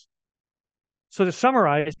illness. So to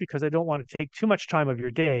summarize, because I don't want to take too much time of your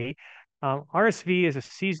day, RSV is a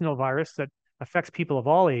seasonal virus that affects people of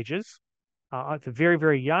all ages. The very,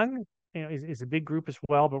 very young is a big group as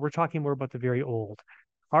well, but we're talking more about the very old.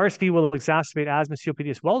 RSV will exacerbate asthma, COPD,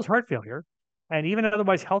 as well as heart failure. And even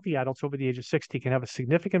otherwise healthy adults over the age of 60 can have a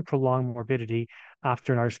significant prolonged morbidity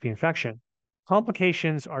after an RSV infection.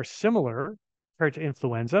 Complications are similar compared to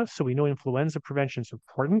influenza, so we know influenza prevention is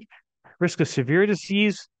important. Risk of severe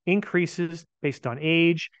disease increases based on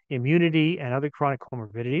age, immunity, and other chronic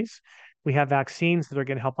comorbidities. We have vaccines that are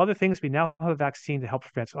going to help other things. We now have a vaccine to help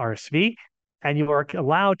prevent RSV, and you are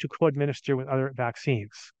allowed to co-administer with other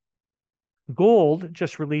vaccines. Gold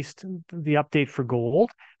just released the update for gold,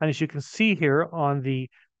 and as you can see here on the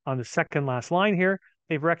second last line here,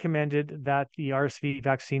 they've recommended that the RSV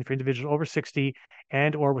vaccine for individuals over 60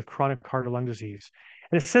 and or with chronic heart or lung disease.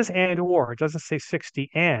 And it says and or, it doesn't say 60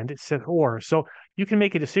 and, it says or. So you can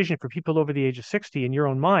make a decision for people over the age of 60 in your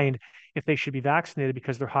own mind if they should be vaccinated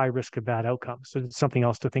because they're high risk of bad outcomes. So it's something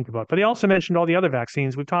else to think about. But they also mentioned all the other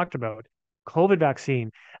vaccines we've talked about. COVID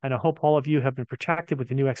vaccine, and I hope all of you have been protected with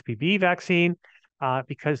the new XBB vaccine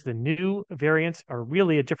because the new variants are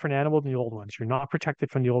really a different animal than the old ones. You're not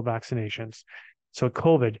protected from the old vaccinations. So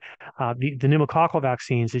COVID, the pneumococcal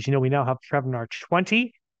vaccines, as you know, we now have Prevnar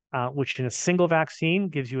 20, which in a single vaccine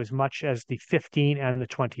gives you as much as the 15 and the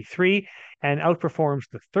 23 and outperforms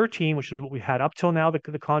the 13, which is what we had up till now,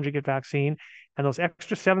 the conjugate vaccine. And those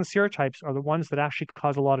extra 7 serotypes are the ones that actually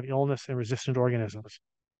cause a lot of illness and resistant organisms.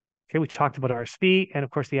 Okay, we talked about RSV and, of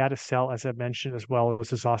course, the Addis cell, as I mentioned, as well as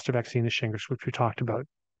the zoster vaccine, the shingles, which we talked about.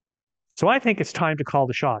 So I think it's time to call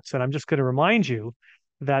the shots. And I'm just going to remind you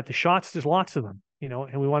that the shots, there's lots of them,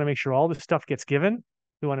 and we want to make sure all this stuff gets given.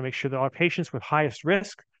 We want to make sure that our patients with highest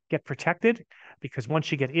risk get protected because once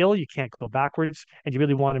you get ill, you can't go backwards. And you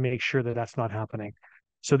really want to make sure that that's not happening.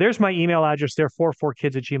 So there's my email address there,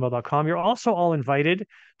 44kids@gmail.com. You're also all invited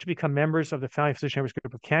to become members of the Family Physician Network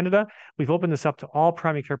Group of Canada. We've opened this up to all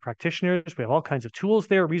primary care practitioners. We have all kinds of tools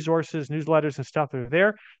there, resources, newsletters, and stuff that are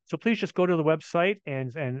there. So please just go to the website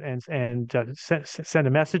and send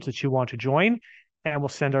a message that you want to join, and we'll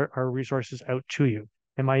send our resources out to you.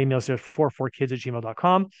 And my email is there,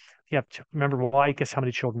 44kids@gmail.com. If you have to remember why, guess how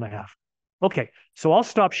many children I have. Okay, so I'll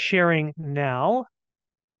stop sharing now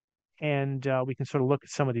and we can sort of look at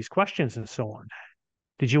some of these questions and so on.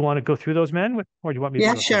 Did you want to go through those, men, or do you want me to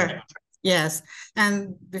Yeah, go sure. through them? Yes.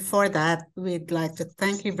 And before that, we'd like to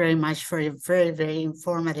thank you very much for your very, very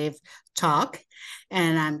informative talk.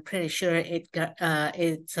 And I'm pretty sure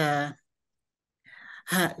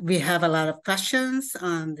we have a lot of questions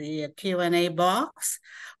on the Q&A box.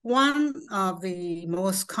 One of the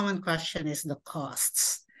most common question is the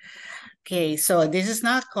costs. Okay, so this is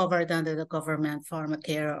not covered under the government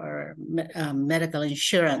pharmacare or medical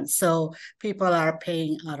insurance. So people are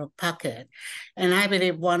paying out of pocket. And I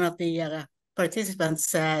believe one of the participants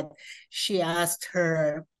said she asked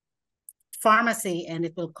her pharmacy and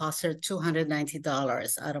it will cost her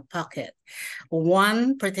 $290 out of pocket.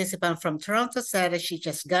 One participant from Toronto said that she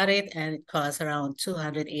just got it and it costs around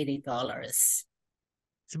 $280.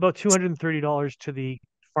 It's about $230 to the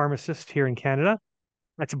pharmacist here in Canada.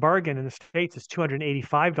 That's a bargain. In the States, it's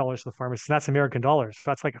 $285 to the pharmacist. That's American dollars.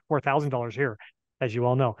 So that's like $4,000 here, as you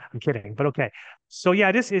all know. I'm kidding, but okay. So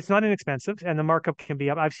yeah, it's not inexpensive, and the markup can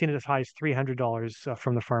be up. I've seen it as high as $300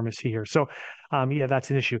 from the pharmacy here. So yeah,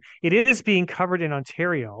 that's an issue. It is being covered in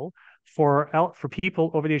Ontario for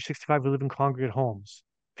people over the age of 65 who live in congregate homes.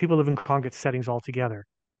 People live in congregate settings altogether.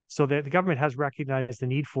 So the government has recognized the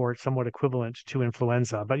need for it, somewhat equivalent to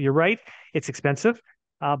influenza. But you're right, it's expensive.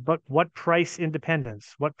 But what price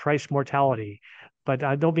independence? What price mortality? But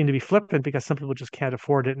I don't mean to be flippant because some people just can't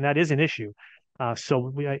afford it, and that is an issue. I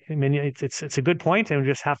mean, it's a good point, and we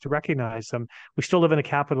just have to recognize we still live in a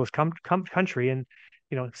capitalist country, and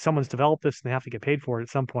someone's developed this, and they have to get paid for it at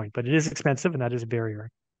some point. But it is expensive, and that is a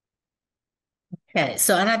barrier. Okay,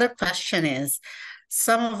 so another question is,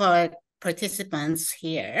 some of our participants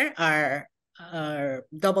here are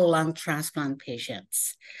double lung transplant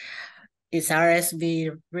patients. Is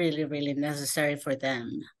RSV really, really necessary for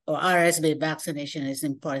them? Or RSV vaccination is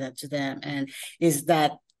important to them? And is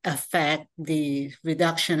that affect the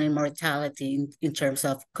reduction in mortality in terms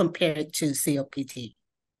of compared to COPD?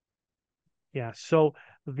 Yeah, so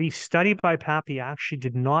the study by PAPI actually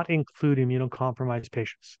did not include immunocompromised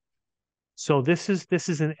patients. So this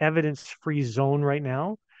is an evidence-free zone right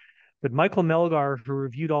now. But Michael Melgar, who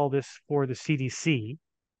reviewed all this for the CDC,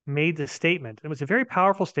 made this statement. It was a very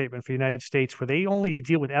powerful statement for the United States where they only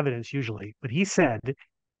deal with evidence usually. But he said,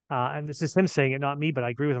 and this is him saying it, not me, but I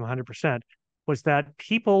agree with him 100%, was that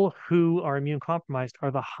people who are immune compromised are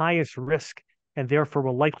the highest risk and therefore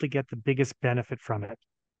will likely get the biggest benefit from it.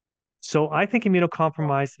 So I think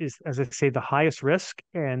immunocompromised is, as I say, the highest risk.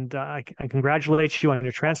 And I congratulate you on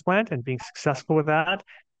your transplant and being successful with that.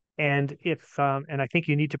 And I think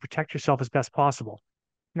you need to protect yourself as best possible.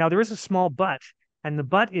 Now, there is a small but, and the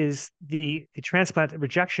but is the transplant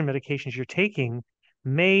rejection medications you're taking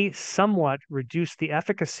may somewhat reduce the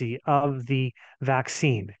efficacy of the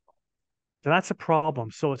vaccine. So that's a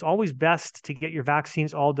problem. So it's always best to get your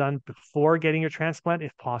vaccines all done before getting your transplant,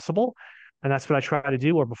 if possible. And that's what I try to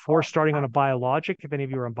do, or before starting on a biologic, if any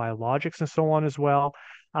of you are on biologics and so on as well,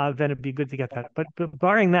 then it'd be good to get that. But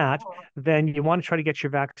barring that, then you want to try to get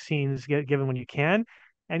your vaccines given when you can.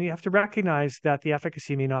 and you have to recognize that the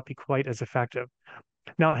efficacy may not be quite as effective.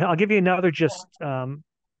 Now, I'll give you another just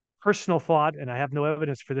personal thought, and I have no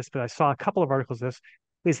evidence for this, but I saw a couple of articles of this,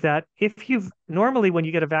 is that if you've normally when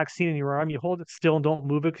you get a vaccine in your arm, you hold it still and don't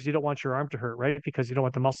move it because you don't want your arm to hurt, right? Because you don't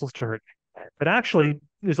want the muscles to hurt. But actually,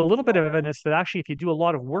 there's a little bit of evidence that actually, if you do a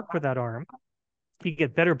lot of work with that arm, you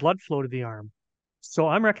get better blood flow to the arm. So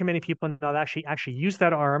I'm recommending people not actually use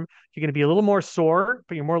that arm. You're going to be a little more sore,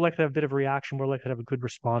 but you're more likely to have a bit of a reaction, more likely to have a good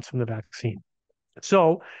response from the vaccine.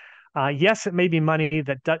 So yes, it may be money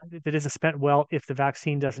that isn't spent well if the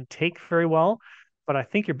vaccine doesn't take very well, but I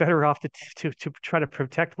think you're better off to try to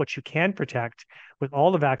protect what you can protect with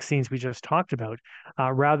all the vaccines we just talked about,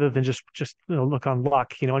 rather than just look on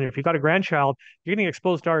luck. And if you've got a grandchild, you're getting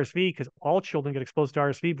exposed to RSV because all children get exposed to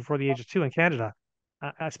RSV before the age of 2 in Canada,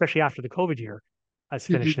 especially after the COVID year is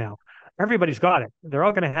finished Mhm. now. Everybody's got it. They're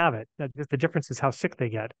all going to have it. The difference is how sick they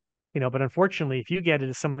get. But unfortunately, if you get it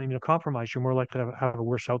as someone immunocompromised, you're more likely to have a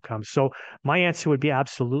worse outcome. So my answer would be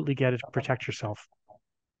absolutely get it to protect yourself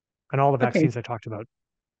and all the Okay, vaccines I talked about.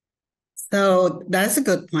 so that's a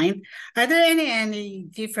good point. Are there any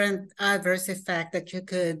different adverse effect that you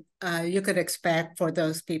could expect for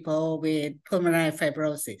those people with pulmonary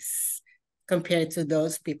fibrosis compared to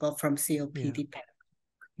those people from Yeah, COPD?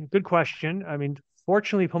 good question. I mean,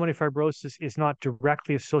 fortunately, pulmonary fibrosis is not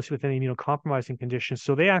directly associated with any immunocompromising conditions,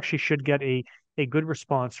 so they actually should get a good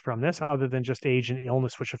response from this, other than just age and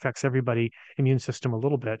illness, which affects everybody immune system a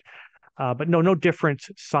little bit. But no different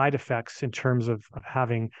side effects in terms of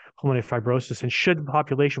having pulmonary fibrosis. And should the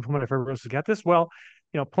population with pulmonary fibrosis get this? Well,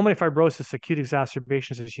 pulmonary fibrosis, acute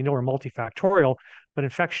exacerbations, as you know, are multifactorial, but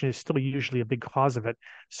infection is still usually a big cause of it.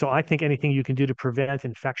 So I think anything you can do to prevent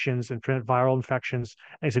infections and prevent viral infections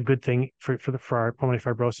is a good thing for our pulmonary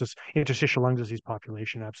fibrosis, interstitial lung disease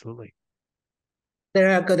population. Absolutely.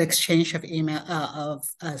 There are good exchange of email of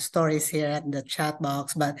stories here in the chat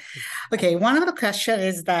box, but okay, one of the question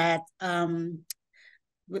is that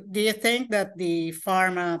do you think that the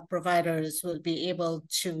pharma providers will be able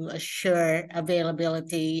to assure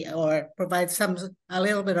availability or provide a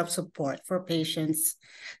little bit of support for patients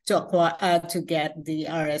to get the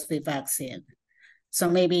RSV vaccine? So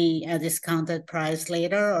maybe a discounted price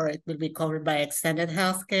later, or it will be covered by extended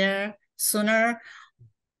healthcare sooner.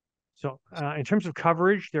 So, in terms of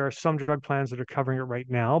coverage, there are some drug plans that are covering it right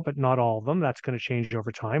now, but not all of them. That's going to change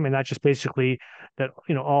over time, and that's just basically that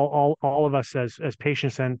all of us as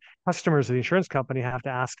patients and customers of the insurance company have to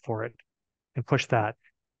ask for it and push that.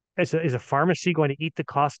 Is a pharmacy going to eat the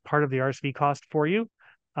cost part of the RSV cost for you?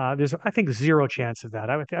 There's, I think, zero chance of that.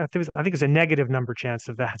 I think it's a negative number chance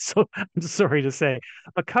of that. So I'm sorry to say,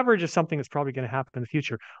 but coverage is something that's probably going to happen in the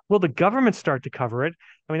future. Will the government start to cover it?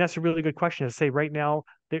 I mean, that's a really good question. To say right now,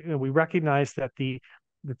 we recognize that the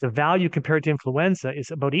value compared to influenza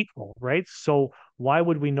is about equal, right? So why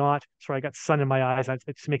would we not? Sorry, I got sun in my eyes.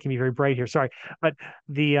 It's making me very bright here. Sorry, but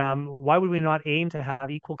the why would we not aim to have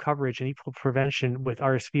equal coverage and equal prevention with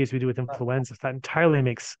RSV as we do with influenza? That entirely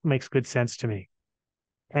makes good sense to me.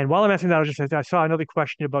 And while I'm answering that, I saw another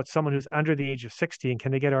question about someone who's under the age of 60 and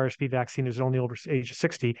can they get RSV vaccine who's only over age of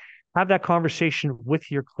 60. Have that conversation with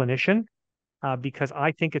your clinician, because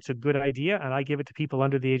I think it's a good idea, and I give it to people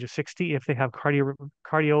under the age of 60 if they have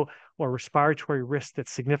cardio or respiratory risk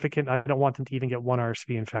that's significant. I don't want them to even get one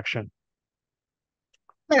RSV infection.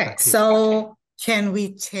 Okay, Back to you. so can we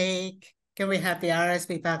have the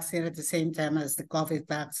RSV vaccine at the same time as the COVID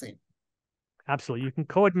vaccine? Absolutely. You can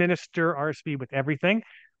co-administer RSV with everything.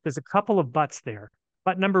 There's a couple of buts there.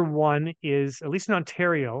 But number one is, at least in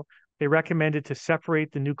Ontario, they recommended to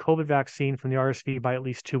separate the new COVID vaccine from the RSV by at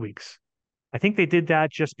least 2 weeks. I think they did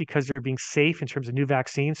that just because they're being safe in terms of new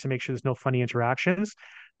vaccines to make sure there's no funny interactions.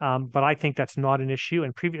 But I think that's not an issue.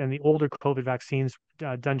 And the older COVID vaccines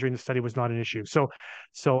done during the study was not an issue. So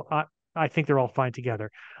I think they're all fine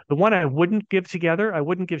together. The one I wouldn't give together, I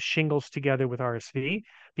wouldn't give shingles together with RSV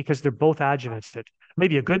because they're both adjuvants. It may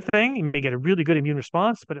be a good thing. You may get a really good immune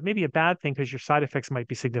response, but it may be a bad thing because your side effects might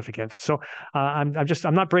be significant. So I'm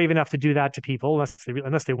not brave enough to do that to people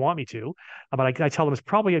unless they want me to. But I tell them it's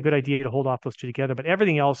probably a good idea to hold off those two together. But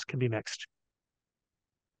everything else can be mixed.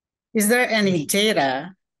 Is there any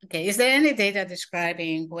data? Okay, is there any data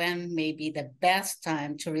describing when may be the best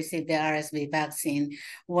time to receive the RSV vaccine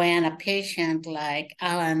when a patient like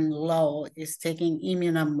Alan Lowe is taking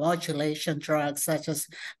immunomodulation drugs such as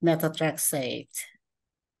methotrexate?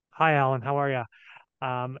 Hi, Alan. How are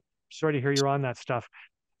you? Sorry to hear you're on that stuff.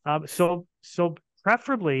 So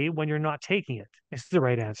preferably when you're not taking it is the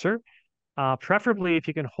right answer. Preferably if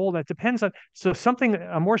you can hold it. Depends on, so something,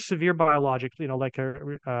 a more severe biologic, like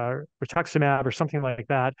a rituximab or something like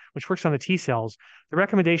that, which works on the T cells. The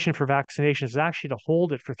recommendation for vaccination is actually to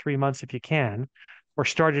hold it for 3 months if you can, or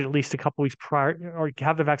start it at least a couple weeks prior, or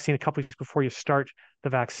have the vaccine a couple weeks before you start the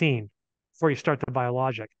vaccine, before you start the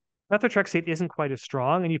biologic. Methotrexate isn't quite as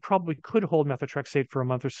strong, and you probably could hold methotrexate for a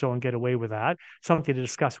month or so and get away with that. Something to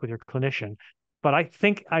discuss with your clinician. But I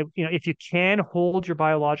think if you can hold your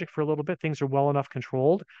biologic for a little bit, things are well enough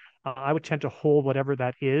controlled. I would tend to hold whatever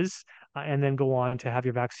that is, and then go on to have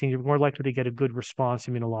your vaccine. You're more likely to get a good response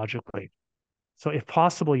immunologically. So, if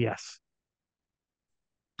possible, yes.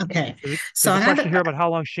 Okay. So There's a another, question here about how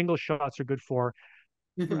long shingle shots are good for.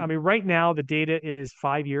 I mhm. mean, right now the data is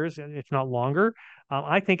 5 years, and if not longer.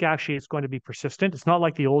 I think actually it's going to be persistent. It's not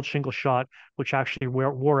like the old shingle shot, which actually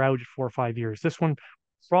wore out at 4 or 5 years. This one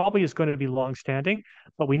probably is going to be long-standing,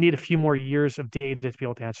 but we need a few more years of data to be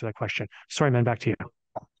able to answer that question. Sorry, man, back to you.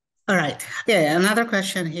 All right. Yeah, another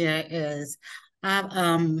question here is,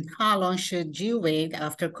 how long should you wait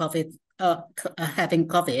after COVID, having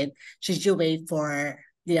COVID? Should you wait for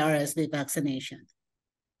the RSV vaccination?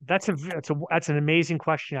 That's an amazing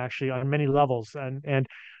question actually on many levels, and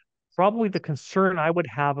probably the concern I would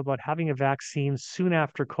have about having a vaccine soon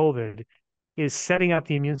after COVID is setting up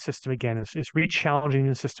the immune system again. It's re-challenging the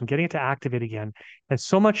immune system, getting it to activate again. And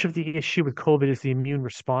so much of the issue with COVID is the immune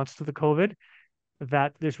response to the COVID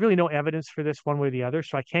that there's really no evidence for this one way or the other.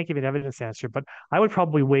 So I can't give an evidence answer, but I would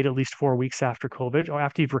probably wait at least 4 weeks after COVID or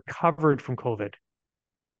after you've recovered from COVID.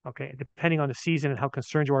 Okay, depending on the season and how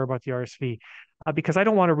concerned you are about the RSV, because I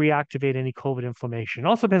don't want to reactivate any COVID inflammation. It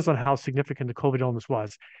also depends on how significant the COVID illness was.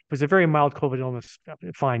 If it was a very mild COVID illness,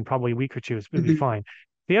 fine, probably a week or two would be Mhm. fine.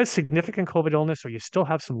 If you have significant COVID illness or you still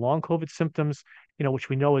have some long COVID symptoms, which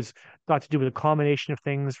we know is got to do with a combination of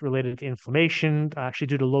things related to inflammation, actually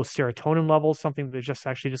due to low serotonin levels, something they just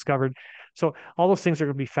actually discovered. So all those things are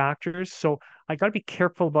going to be factors. So I got to be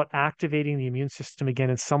careful about activating the immune system again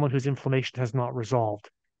in someone whose inflammation has not resolved.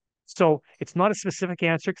 So it's not a specific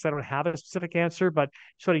answer because I don't have a specific answer, but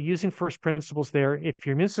sort of using first principles there. If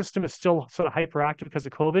your immune system is still sort of hyperactive because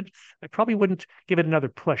of COVID, I probably wouldn't give it another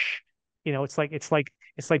push. It's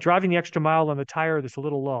like driving the extra mile on the tire that's a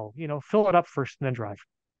little low. Fill it up first and then drive.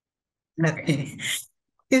 Okay.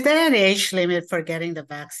 Is there an age limit for getting the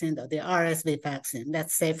vaccine, though, the RSV vaccine?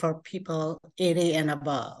 Let's say for people 80 and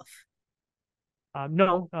above.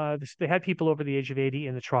 No, they had people over the age of 80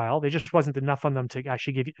 in the trial. There just wasn't enough on them to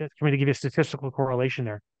actually for me to give you a statistical correlation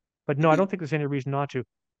there. But no, I Mhm. don't think there's any reason not to.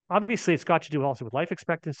 Obviously, it's got to do also with life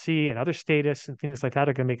expectancy and other status and things like that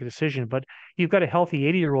are going to make a decision. But you've got a healthy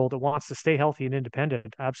 80-year-old that wants to stay healthy and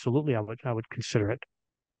independent. Absolutely, I would consider it.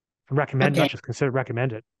 Recommend, Okay. not just consider,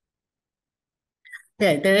 recommend it.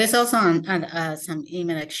 Okay. There is also some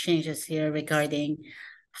email exchanges here regarding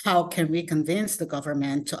how can we convince the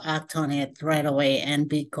government to act on it right away and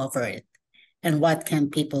be covered, and what can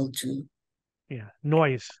people do? Yeah,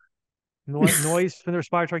 noise from the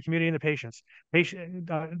respiratory community and the patients.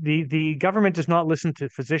 The government does not listen to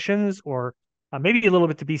physicians or maybe a little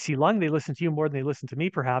bit to BC Lung. They listen to you more than they listen to me,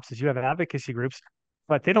 perhaps, as you have advocacy groups,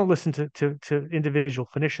 but they don't listen to individual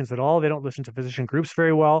clinicians at all. They don't listen to physician groups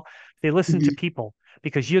very well. They listen to Mhm. people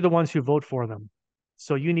because you're the ones who vote for them.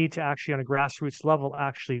 So you need to actually, on a grassroots level,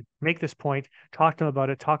 actually make this point, talk to them about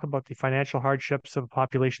it, talk about the financial hardships of a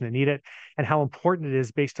population that need it, and how important it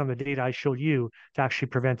is based on the data I showed you to actually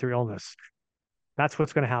prevent their illness. That's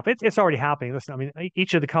what's going to happen. It's already happening. Listen, I mean,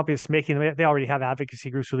 each of the companies making them, they already have advocacy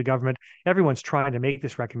groups with the government. Everyone's trying to make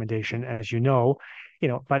this recommendation, as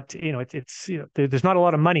but there's not a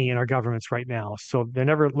lot of money in our governments right now, so they're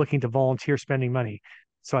never looking to volunteer spending money.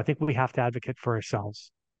 So I think we have to advocate for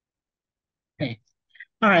ourselves. Okay.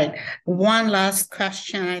 All right. One last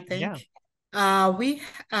question, I Yeah. think. We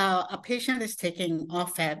A patient is taking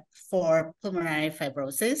OFEP for pulmonary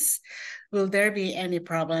fibrosis. Will there be any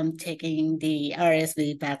problem taking the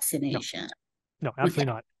RSV No, vaccination? no, Okay.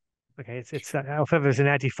 absolutely not. Okay, it's alfalfa is an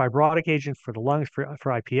antifibrotic agent for the lungs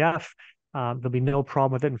for IPF. There'll be no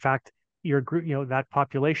problem with it. In fact, your group, that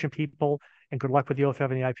population people, and good luck with the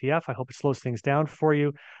OFAV and the IPF. I hope it slows things down for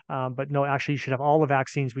you. But no, actually, you should have all the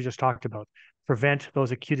vaccines we just talked about. Prevent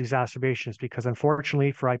those acute exacerbations because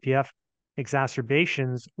unfortunately for IPF,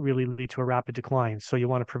 exacerbations really lead to a rapid decline. So you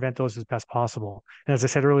want to prevent those as best possible. And as I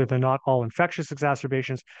said earlier, they're not all infectious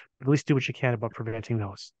exacerbations, but at least do what you can about preventing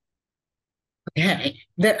those. Okay.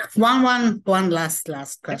 One last Yep, no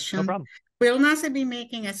question. problem. Will NASA be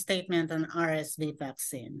making a statement on RSV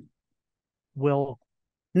vaccine? Will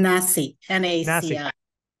NACI, NACI. NACI.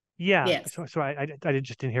 Yeah. Yes. So I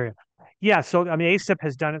just didn't hear you. Yeah, so I mean, ACEP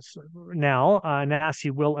has done it now.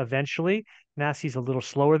 NACI will eventually. NACI is a little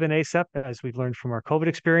slower than ACEP, as we've learned from our COVID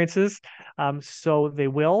experiences. So they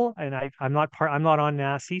will, and I'm not part. I'm not on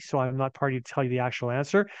NACI, so I'm not party to tell you the actual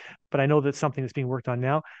answer. But I know that's something that's being worked on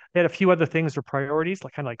now. They had a few other things or priorities,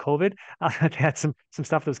 like kind of like COVID. They had some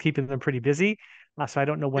stuff that was keeping them pretty busy. So I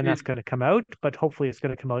don't know when that's going to come out, but hopefully it's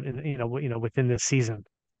going to come out in within this season.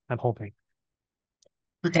 I'm hoping.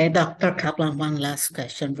 Okay, Dr. Kaplan, one last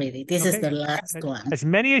question, really. This is Okay. the last one. As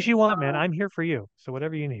many as you want, man. I'm here for you. So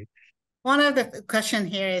whatever you need. One of the question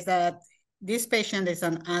here is that this patient is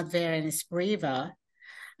on Advair and Spreva,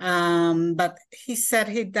 but he said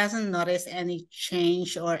he doesn't notice any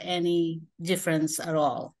change or any difference at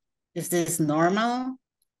all. Is this normal?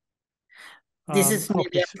 This is maybe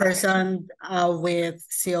Okay. a person with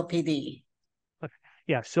COPD.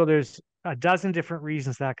 Yeah. So there's a dozen different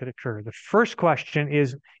reasons that could occur. The first question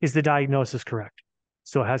is the diagnosis correct?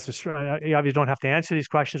 So it has to, you obviously don't have to answer these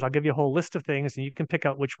questions. I'll give you a whole list of things and you can pick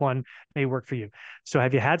out which one may work for you. So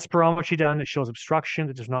have you had spirometry done that shows obstruction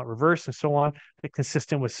that does not reverse and so on,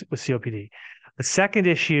 consistent with COPD? The second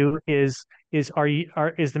issue is is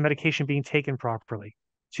the medication being taken properly?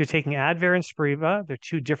 So you're taking Advair and Spreva. They're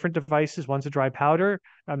two different devices. One's a dry powder.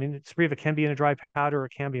 I mean, Spreva can be in a dry powder or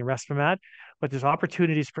it can be in Respimat, but there's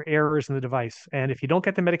opportunities for errors in the device. And if you don't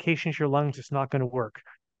get the medication into your lungs, it's not going to work.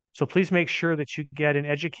 So please make sure that you get an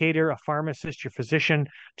educator, a pharmacist, your physician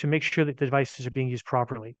to make sure that the devices are being used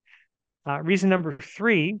properly. Reason number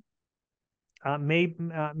three may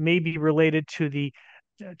be related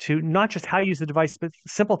to not just how you use the device, but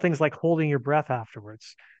simple things like holding your breath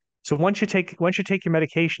afterwards. So once you take your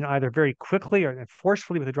medication, either very quickly or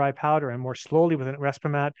forcefully with a dry powder and more slowly with a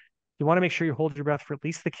Respimat, you want to make sure you hold your breath for at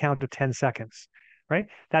least the count of 10 seconds, right?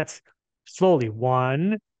 That's slowly.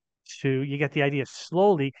 One, two, you get the idea.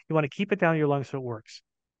 Slowly, you want to keep it down your lungs so it works.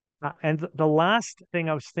 And the last thing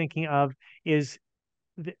I was thinking of is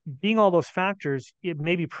being all those factors, it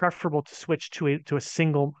may be preferable to switch to a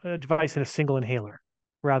single device and a single inhaler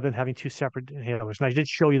rather than having two separate inhalers. And I did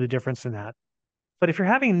show you the difference in that. But if you're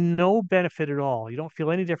having no benefit at all, you don't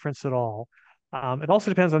feel any difference at all. It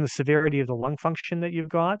also depends on the severity of the lung function that you've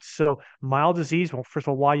got. So mild disease, well, first of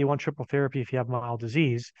all, why you want triple therapy if you have mild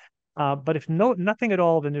disease. But if nothing at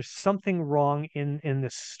all, then there's something wrong in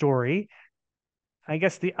this story. I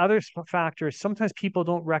guess the other factor is sometimes people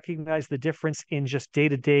don't recognize the difference in just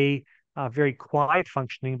day-to-day, very quiet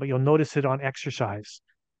functioning, but you'll notice it on exercise.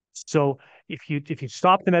 So if you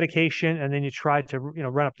stop the medication and then you try to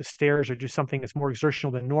run up the stairs or do something that's more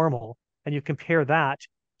exertional than normal, and you compare that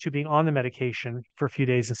to being on the medication for a few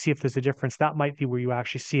days and see if there's a difference, that might be where you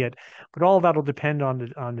actually see it. But all of that will depend on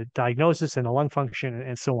the diagnosis and the lung function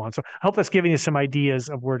and so on. So I hope that's giving you some ideas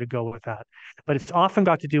of where to go with that. But it's often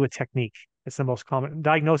got to do with technique. It's the most common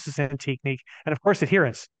diagnosis and technique, and of course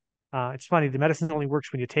adherence. It's funny, the medicine only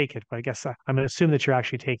works when you take it, but I guess I'm going to assume that you're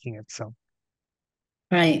actually taking it. So.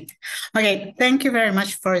 Right. Okay. Thank you very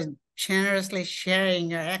much for generously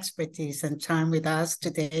sharing your expertise and time with us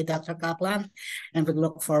today, Dr. Kaplan. And we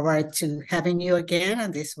look forward to having you again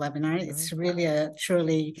on this webinar. It's really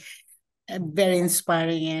truly a very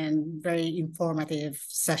inspiring and very informative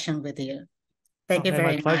session with you. Thank you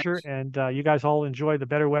very much. My pleasure. And you guys all enjoy the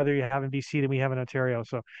better weather you have in BC than we have in Ontario.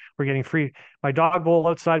 So we're getting free. My dog bowl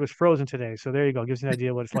outside was frozen today. So there you go. Gives you an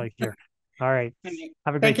idea what it's like here. All right.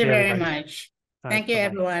 Have a great day, everybody. Thank you very much. All right, Thank you, bye-bye.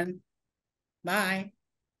 everyone. Bye.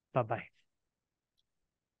 Bye-bye.